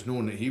up, because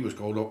knowing that he was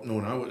called up,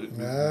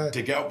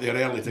 to get up there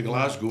early to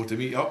Glasgow to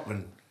meet up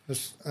and I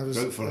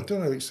don't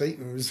know how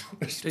exciting it was.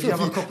 Did you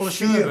have a couple of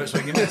sherbets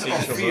when you met each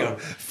other?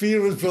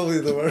 Fear was probably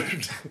the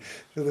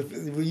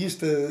word. We used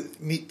to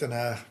meet on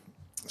a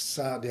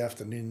Saturday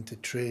afternoon to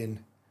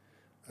train,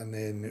 and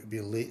then it would be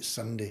a late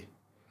Sunday,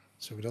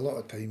 so we had a lot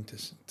of time to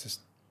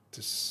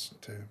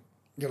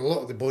a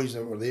lot of the boys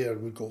that were there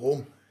would go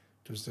home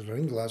because they were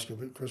in Glasgow,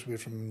 but because we were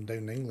from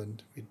down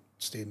England, we'd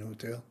stay in the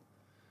hotel.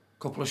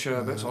 Couple of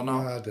sherbets or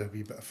not? I had a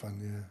wee bit of fun,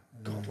 yeah.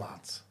 Good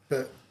lads.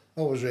 But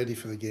always ready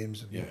for the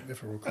games. And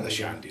if we're and a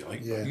shandy, like.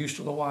 Yeah. You used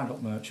to the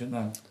wind-up merchant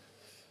then?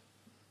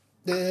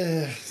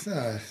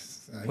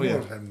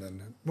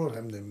 More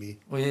him than me.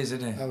 Well, he is,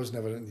 isn't he? I was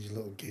never in these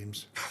little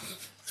games.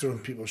 Throwing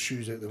people's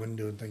shoes out the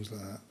window and things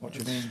like that. What do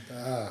you mean?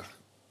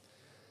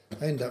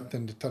 I ended up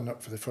having to turn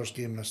up for the first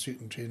game in a suit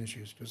and training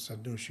shoes because I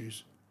had no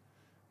shoes.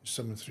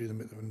 Someone threw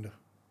them out the window.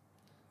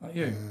 Like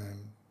you?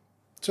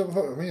 I don't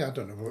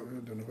know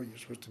what you're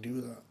supposed to do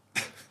with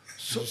that.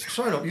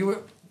 Sorry, look, you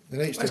were.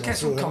 Let's get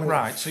some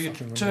right. So you're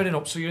turning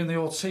up. So you're in the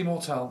old Team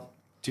Hotel.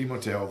 Team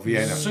Hotel,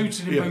 Vienna.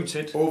 Suited and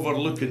booted.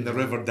 Overlooking the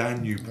River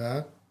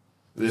Danube.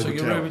 So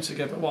you're rooming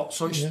together. What?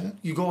 So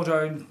you go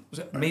down, was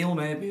it meal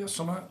maybe or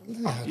something?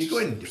 Yeah, you go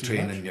in, you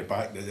train and you're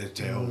back to the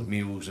hotel,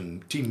 meals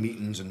and team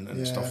meetings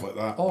and stuff like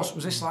that. Oh, so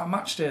was this like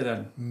match day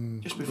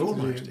then? Just before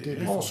match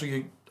day. Oh, so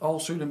you all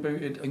suited and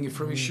booted and you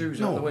threw his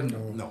shoes out the window?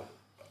 No.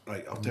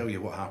 Right, I'll tell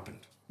you what happened.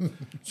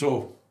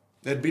 So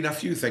there'd been a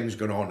few things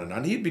going on,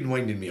 and he'd been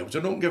winding me up. So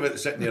don't give it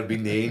sitting there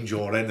being the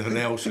angel or anything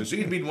else. So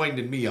he'd been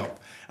winding me up,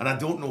 and I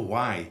don't know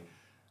why.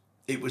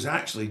 It was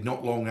actually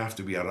not long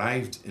after we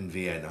arrived in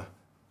Vienna,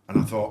 and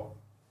I thought,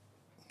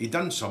 he'd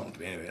done something to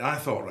me anyway. And I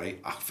thought, right,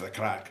 for the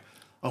crack,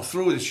 I'll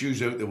throw the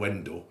shoes out the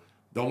window.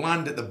 They'll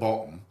land at the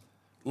bottom.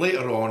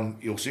 Later on,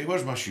 you'll say,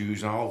 where's my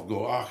shoes? And I'll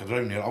go,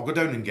 down there. I'll go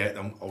down and get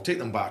them. I'll take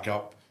them back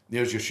up.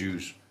 There's your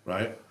shoes,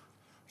 right?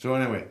 So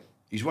anyway,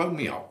 he's wound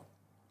me up.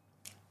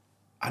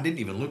 I didn't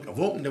even look. I've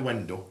opened the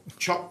window,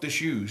 chucked the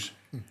shoes,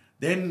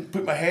 then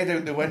put my head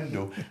out the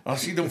window. I'll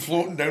see them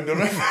floating down the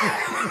river.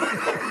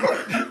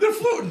 They're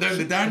floating down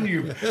the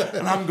Danube.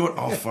 And I'm going,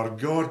 oh, for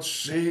God's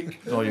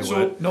sake. No, you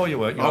weren't. No, you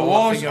weren't. I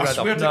was. I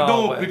swear to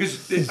God,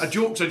 because a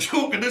joke's a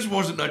joke, and this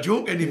wasn't a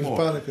joke anymore.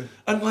 Panicking.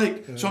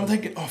 And so I'm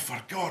thinking, oh,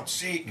 for God's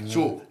sake.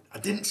 So I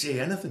didn't say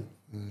anything.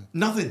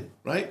 Nothing,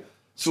 right?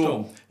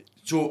 So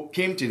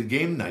came to the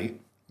game night.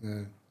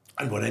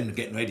 And we're in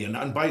getting ready,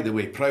 and by the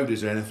way, proud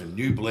as anything,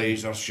 new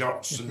blazer,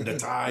 shirts and the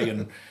tie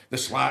and the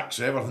slacks,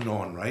 everything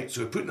on, right?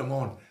 So we're putting them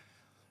on,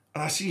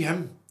 and I see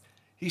him,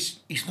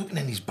 he's looking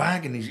in his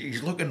bag, and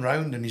he's looking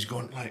round, and he's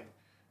going like,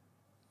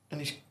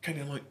 and he's kind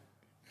of like,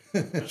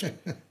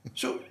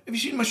 so have you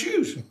seen my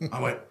shoes?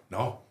 I went,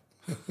 no.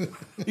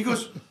 He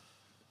goes,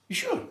 you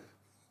sure?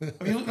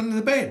 Have you looked under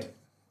the bed?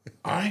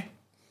 Aye.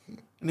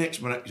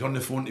 Next minute, he's on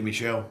the phone to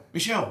Michelle.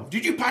 Michelle,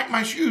 did you pack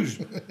my shoes?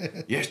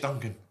 Yes,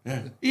 Duncan. Yeah.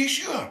 Are you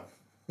sure?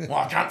 Well,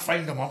 I can't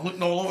find them. I'm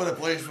looking all over the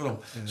place for them.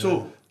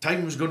 So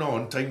time was going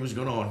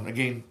on.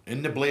 Again,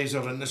 in the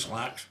blazer, in the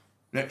slacks.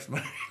 Next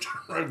minute,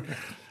 I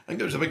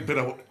think it was a big pair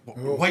of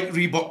white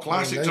Reebok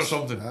Classics or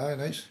something. Aye,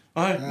 nice.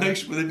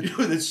 Nice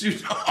with the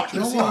suit. You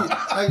know what?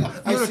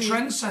 You're a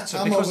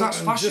trendsetter because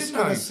that's fashion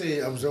now. I was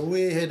say I was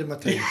way ahead of my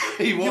time.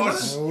 He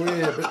was.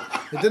 Way,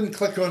 but it didn't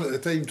click on at the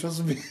time,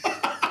 trust me.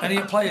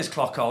 Any players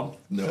clock on?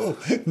 No.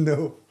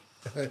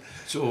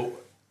 So,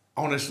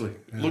 honestly,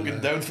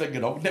 looking down,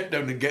 thinking, I'll nip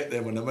down and get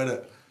them in a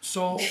minute.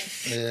 So,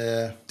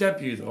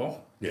 debut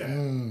though. Yeah.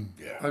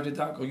 Yeah. How did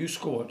that go? You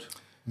scored.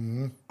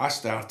 I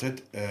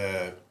started.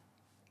 Gary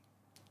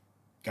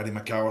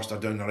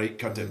McAllister down the right,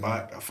 cut it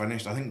back. I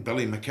finished. I think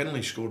Billy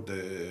McKinley scored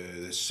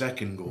the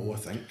second goal, I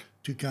think.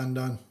 Toucan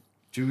Dan.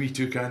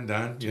 Toucan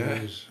Dan,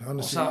 yeah. Honestly,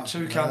 What's that,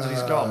 Toucans and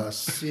he's gone?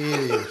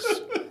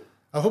 Serious.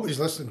 I hope he's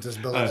listening to this,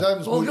 Billy.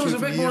 Well, give us a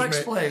bit more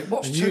explain.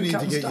 What's and you need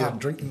to get Dan? your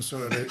drinking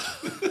sorted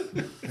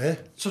out.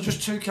 So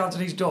just Toucans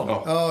and he's done?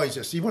 Oh,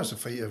 he wants to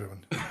fight everyone.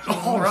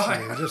 All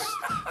right. Just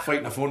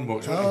fighting a phone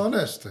box.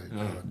 Honestly.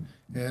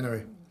 Yeah,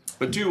 anyway.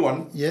 But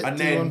 2-1. Yeah, and 2-1.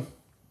 then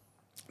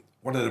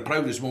one of the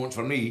proudest moments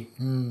for me,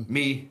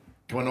 me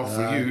coming off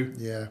for you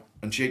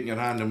and shaking your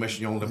hand and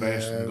wishing you all the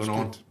best and going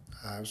on.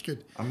 It was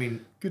good. I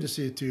mean, good to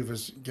see the two of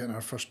us getting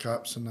our first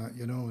caps and that,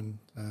 and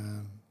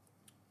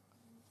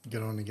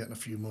get on and getting a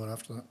few more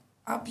after that.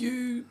 Have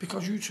you,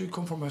 because you two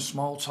come from a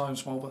small town,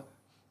 but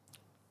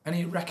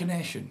any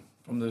recognition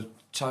from the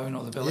town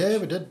or the village? Yeah,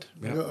 we did.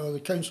 We got the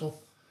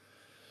council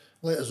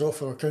let us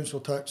off our council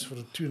tax for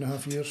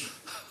 2.5 years.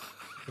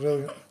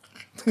 Brilliant.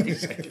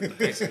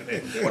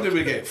 What did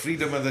we get?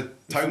 Freedom of the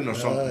town or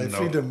something?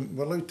 Freedom.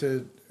 We're allowed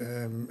to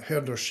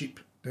herd our sheep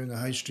down the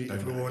high street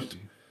if we want.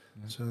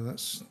 So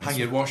that's hang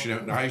your washing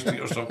out in the high street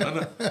or something,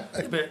 isn't it?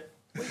 A bit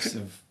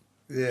of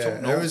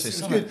it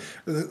was good.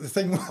 The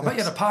thing was, I bet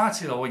you had a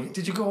party though.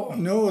 Did you go?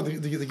 No,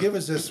 they gave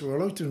us this. We were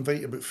allowed to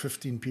invite about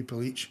 15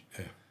 people each,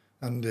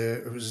 and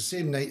it was the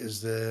same night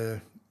as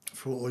the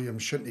Fort William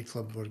Shinty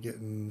Club were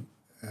getting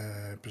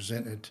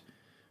presented,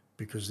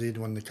 because they'd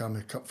won the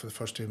Camel Cup for the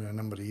first time in a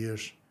number of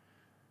years.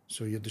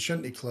 So you had the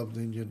Shinty Club,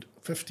 then you had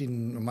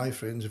 15 of my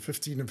friends and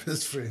 15 of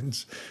his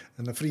friends,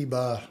 and a free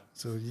bar.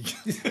 So you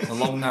a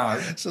long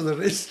night. So the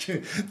rest,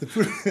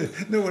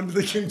 no wonder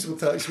the council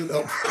tax went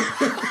up.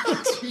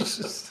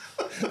 Jesus.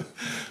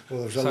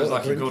 Well, sounds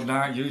like a good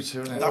night, you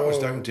two. That was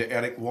down to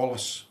Eric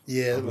Wallace.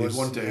 Yeah, it was.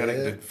 One to Eric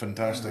did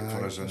fantastic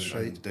for us and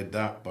did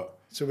that. But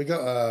so we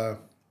got a,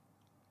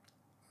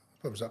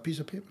 what was that, piece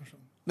of paper or something?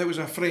 There was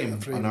a frame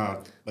and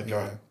a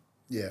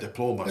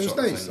diploma. It was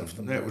nice.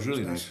 It was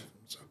really nice.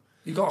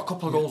 You got a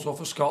couple of goals off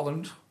of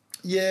Scotland.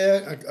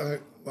 Yeah,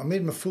 I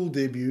made my full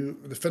debut,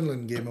 the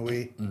Finland game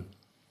away. I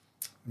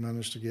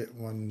managed to get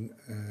one,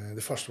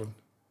 the first one,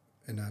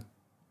 in a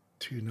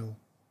 2-0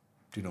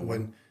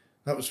 win.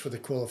 That was for the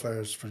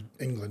qualifiers for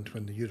England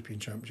when the European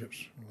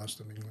Championships were last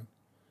in England.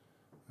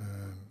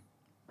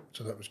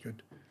 So that was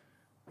good.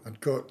 I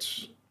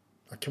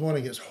came on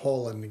against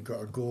Holland and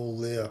got a goal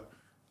there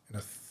in a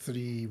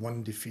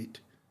 3-1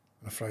 defeat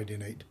on a Friday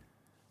night.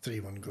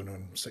 3-1 going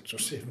on 6 or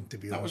 7 to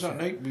be honest. That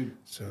was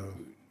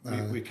that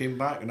night we came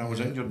back and I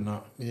was injured in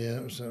that. Yeah,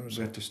 it was.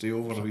 We had to stay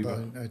over a wee bit.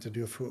 I had to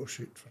do a photo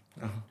shoot.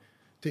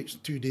 Takes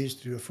 2 days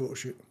to do a photo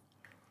shoot.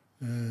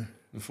 And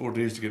 4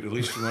 days to get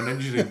released from an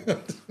injury.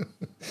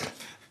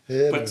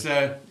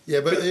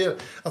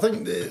 I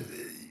think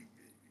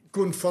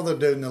going further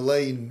down the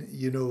line,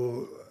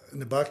 in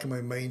the back of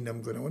my mind,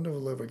 I'm going, I wonder if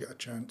we'll ever get a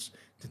chance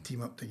to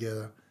team up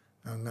together.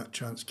 And that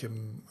chance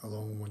came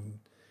along when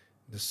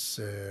this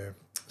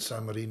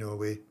San Marino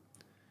away,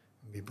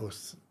 and we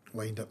both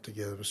lined up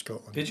together with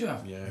Scotland. Did you?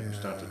 Yeah, we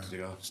started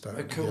together. How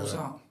cool is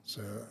that?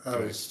 So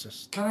that was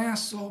just. Can I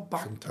ask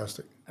back?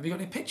 Fantastic. Have you got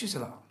any pictures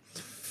of that?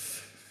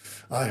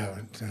 I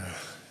haven't.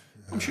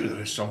 I'm sure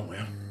there is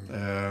somewhere.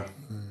 Do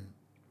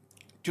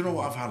you know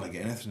what? I've hardly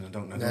got anything. I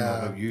don't know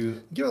about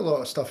you. Give a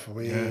lot of stuff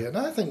away, and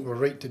I think we're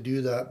right to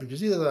do that,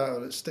 because either that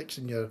or it sticks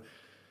in your.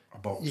 A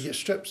box. You get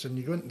strips and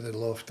you go into the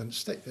loft and it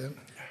stick there.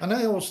 And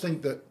I always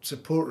think that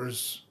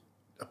supporters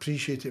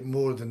appreciate it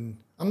more than.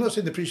 I'm not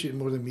saying they appreciate it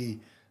more than me.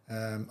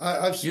 You've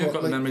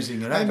got the memories in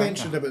your head. I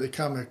mentioned about the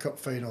Camel Cup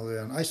final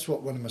there, and I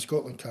swapped one of my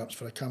Scotland caps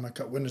for a Camel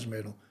Cup winners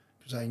medal,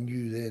 because I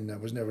knew then I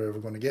was never ever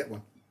going to get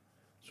one.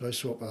 So I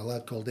swapped with a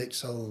lad called Ex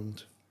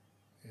Sutherland,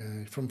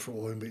 from Fort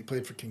William, but he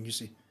played for King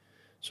Yusi.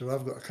 So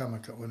I've got a Camel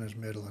Cup winners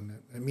medal, and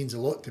it means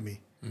a lot to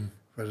me.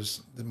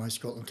 Whereas my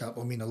Scotland cap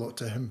will mean a lot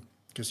to him,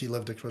 because he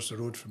lived across the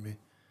road from me.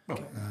 Well,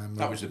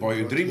 that was the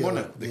boyhood dream,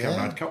 wasn't it? The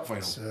Camarade Cup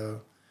final.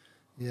 So,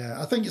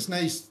 I think it's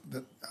nice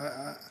that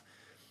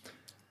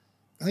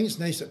I think it's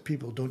nice that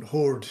people don't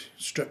hoard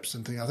strips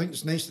and things. I think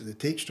it's nice that they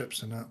take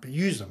strips and that, but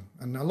use them.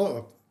 And a lot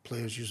of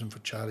players use them for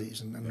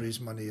charities and raise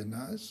money, and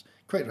that is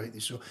quite rightly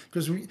so.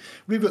 Because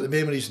we've got the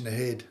memories in the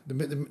head.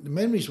 The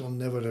memories will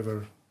never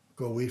ever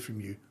go away from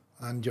you,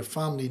 and your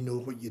family know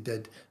what you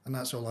did, and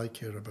that's all I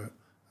care about.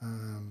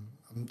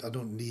 I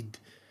don't need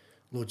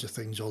loads of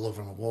things all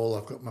over my wall.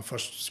 I've got my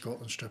first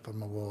Scotland strip on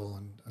my wall,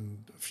 and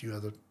a few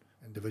other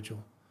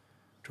individual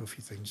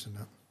trophy things and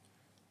that.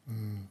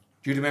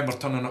 Do you remember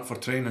turning up for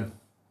training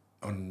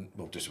on,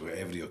 well, just about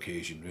every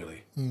occasion,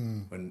 really.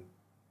 When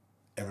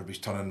everybody's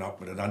turning up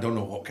with it. I don't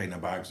know what kind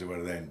of bags they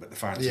were then, but the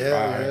fancy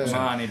bags.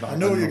 I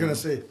know what you're going to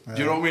say.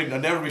 Do you know what I mean?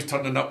 And everybody's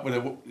turning up with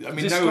it. I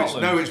mean, Is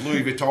now it's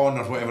Louis Vuitton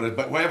or whatever,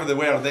 but whatever they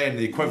were then,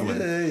 the equivalent.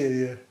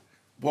 Yeah.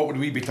 What would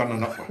we be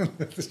turning up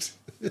with?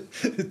 A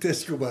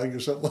Tesco bag or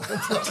something like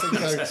that.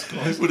 Plastic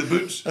bag. With the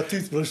boots. A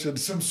toothbrush and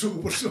some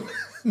soap or something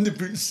in the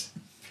boots.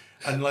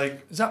 And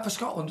like... Is that for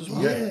Scotland as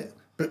well? Yeah.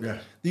 But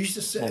they used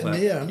to sit in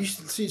there and used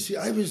to see,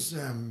 I was...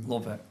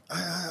 Love it.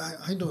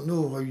 I don't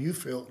know how you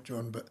felt,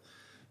 John, but,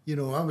 you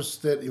know, I was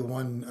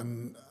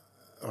 31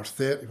 or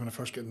 30 when I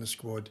first got in the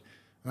squad,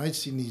 and I'd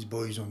seen these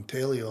boys on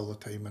telly all the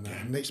time, and the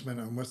next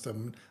minute I'm with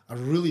them, I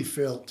really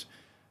felt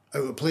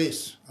out of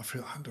place. I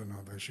felt, I don't know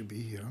if I should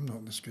be here. I'm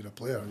not this good a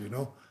player, you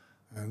know.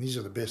 And these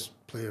are the best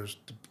players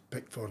to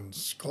pick for in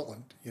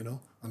Scotland, you know,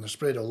 and they're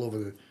spread all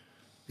over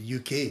the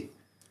UK.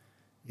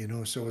 You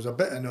know, so I was a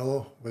bit in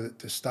awe with it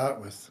to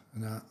start with,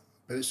 and that.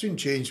 But it soon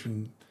changed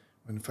when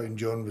I found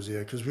John was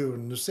there, because we were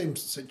in the same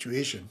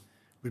situation.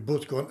 We'd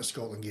both gone to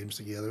Scotland games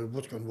together. We'd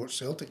both gone to watch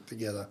Celtic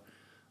together.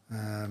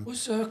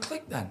 Was there a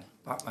click then,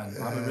 back then?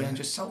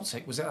 Rangers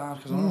Celtic, was it hard?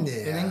 Because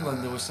in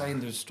England they were saying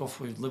there was stuff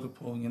with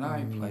Liverpool and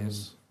United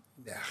players.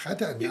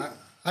 Yeah,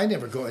 I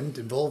never got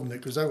involved in it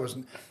because I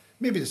wasn't.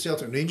 Maybe the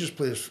Celtic and Rangers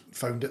players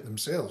found it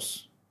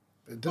themselves.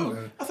 It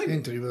didn't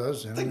anything to do with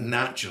us. I think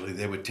naturally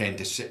they would tend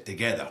to sit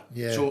together.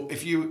 Yeah. So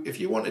if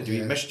you wanted to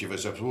be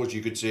mischievous, I suppose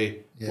you could say,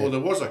 well, there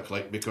was a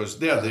click because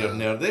they're there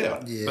and they're there.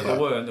 Yeah. But they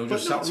weren't. They were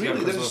just sat together.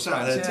 Really, they just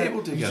sat at a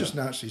table together. You're just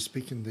naturally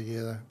speaking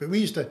together. But we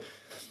used to.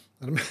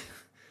 I remember,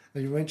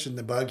 you mentioned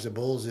the bags of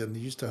balls there, and they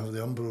used to have the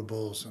Umbro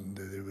balls, and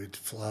they would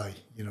fly.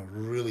 You know,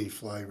 really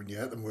fly when you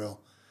hit them well.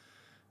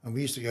 And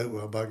we used to go out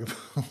with a bag of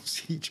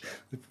balls each.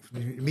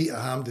 We meet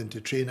at Hampden to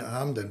train at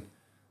Hampden,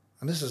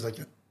 and this is like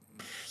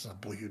it's a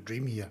boyhood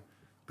dream here.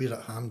 We're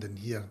at Hampden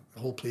here, the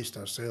whole place to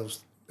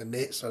ourselves. The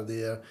nets are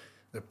there,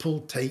 they're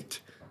pulled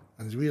tight,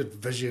 and there's weird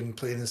vision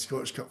playing in the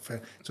Scottish Cup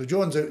final. So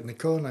John's out in the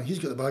corner, he's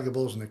got the bag of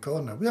balls in the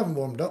corner. We haven't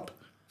warmed up.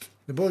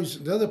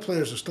 The other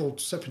players are still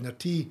sipping their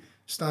tea,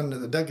 standing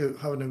at the dugout,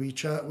 having a wee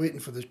chat, waiting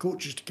for the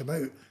coaches to come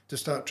out to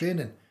start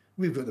training.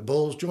 We've got the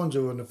balls, John's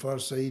over on the far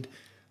side,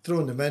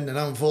 throwing them in, and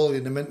I'm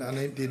volleying them into an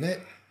empty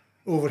net.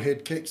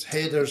 Overhead kicks,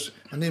 headers,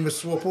 and then we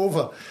swap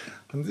over.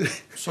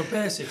 So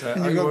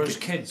basically, you were as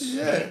kids.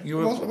 Yeah, we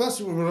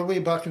were way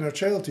back in our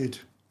childhood.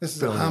 This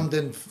is at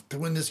Hampden to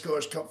win the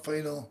Scottish Cup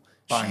final.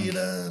 Bang.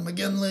 Shearer,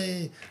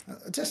 McGinley,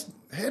 just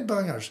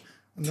headbangers.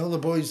 And all the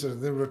boys,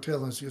 they were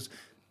telling us, because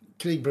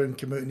Craig Brown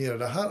came out and he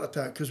had a heart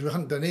attack because we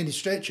hadn't done any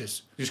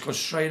stretches. You just go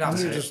straight at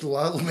we it. were just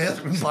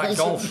it's like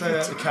golf, straight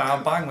out the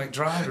car, bang, like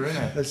driver,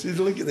 innit? I said,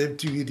 look at them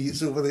two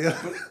idiots over there.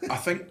 I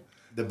think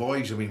the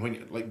boys, I mean, when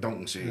you, like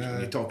Duncan says,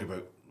 when you talk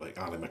about like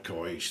Ali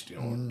McCoy, you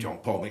know, John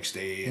Paul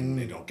McStay, and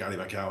you know, Gary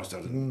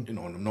McAllister, and, you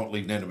know, and I'm not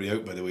leaving anybody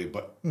out, by the way,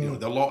 but you know,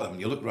 there are a lot of them.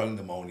 You look around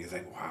them all and you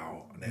think,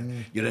 wow, and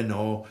then you're in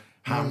awe.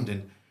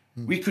 Hampden,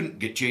 we couldn't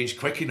get changed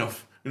quick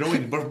enough. You know,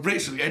 we're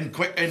basically in,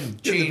 quick in,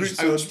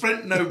 changed, out,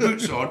 sprinting out,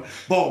 boots on,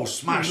 balls,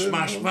 smash.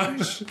 Alec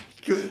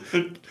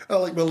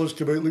Miller's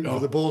come out looking for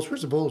the balls.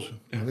 Where's the balls?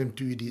 Oh, them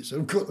two idiots,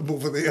 I've got them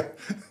over there.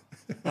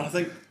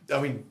 I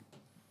mean,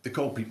 they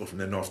call people from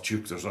the North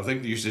Tukers. I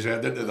think they used to say,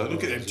 didn't they?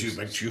 Look at them two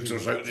big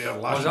Tukers out there, lashing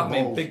does that balls.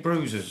 mean big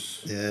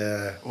bruisers?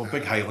 Yeah. Or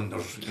big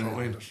Highlanders, you know what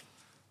I mean?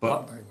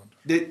 But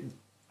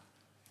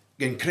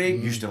and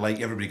Craig used to like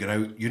everybody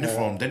going out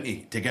uniformed, didn't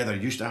he? Together,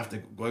 used to have to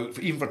go out,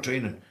 even for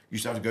training,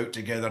 used to have to go out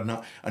together and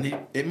that. And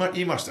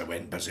he must have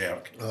went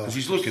berserk, because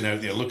he's looking out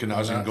there, looking at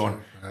us and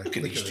going, look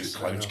at these two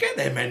clowns, get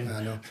them in.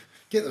 I know.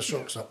 Get their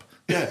socks up.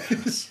 Yeah.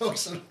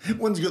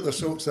 One's got their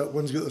socks up,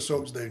 one's got their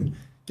socks down.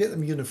 Get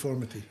them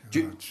uniformity.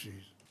 Jeez.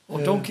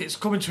 Well, Duncan, it's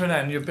coming to an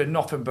end. You've been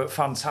nothing but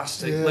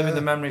fantastic, living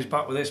the memories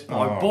back with this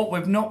boy. But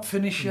we've not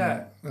finished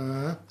yet.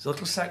 There's a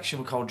little section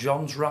we call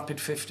John's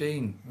Rapid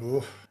 15.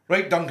 Oh.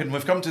 Right, Duncan,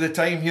 we've come to the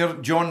time here.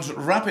 John's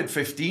Rapid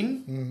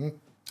 15.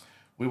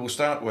 We will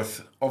start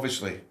with,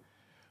 obviously,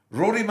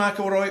 Rory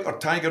McIlroy or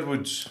Tiger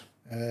Woods?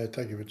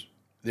 Tiger Woods.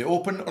 The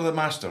Open or the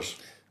Masters?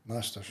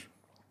 Masters.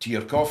 Tea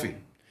or coffee?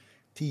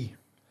 Tea.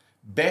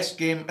 Best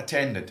game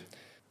attended?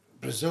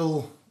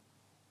 Brazil,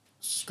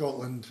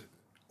 Scotland,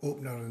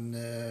 opener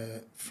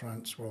in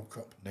France World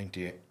Cup.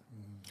 98.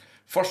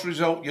 First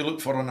result you look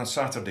for on a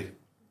Saturday?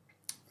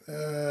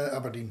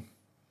 Aberdeen.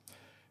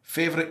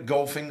 Favourite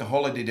golfing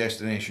holiday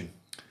destination?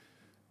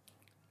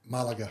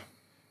 Malaga.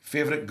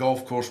 Favourite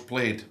golf course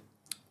played?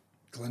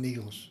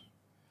 Gleneagles.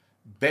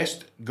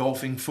 Best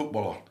golfing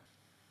footballer?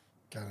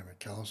 Gary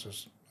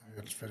McAllister's. I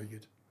heard it's very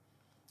good.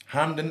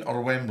 Hampden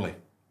or Wembley?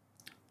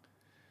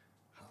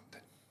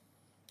 Hampden.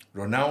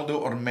 Ronaldo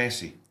or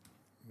Messi?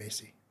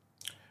 Messi.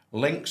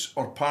 Links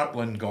or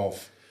Parkland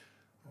golf?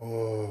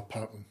 Oh,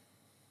 Parkland.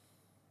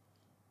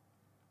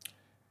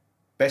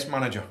 Best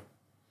manager?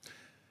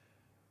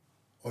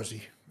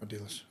 Aussie.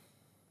 Modelis.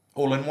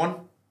 All in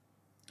one?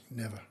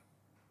 Never.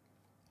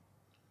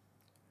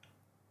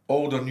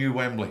 Old or new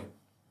Wembley?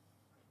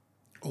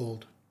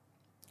 Old.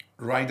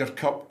 Ryder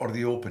Cup or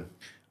the Open?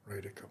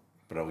 Ryder Cup.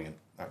 Brilliant.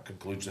 That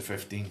concludes the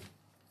 15.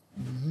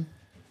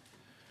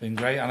 Been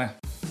great, Anna.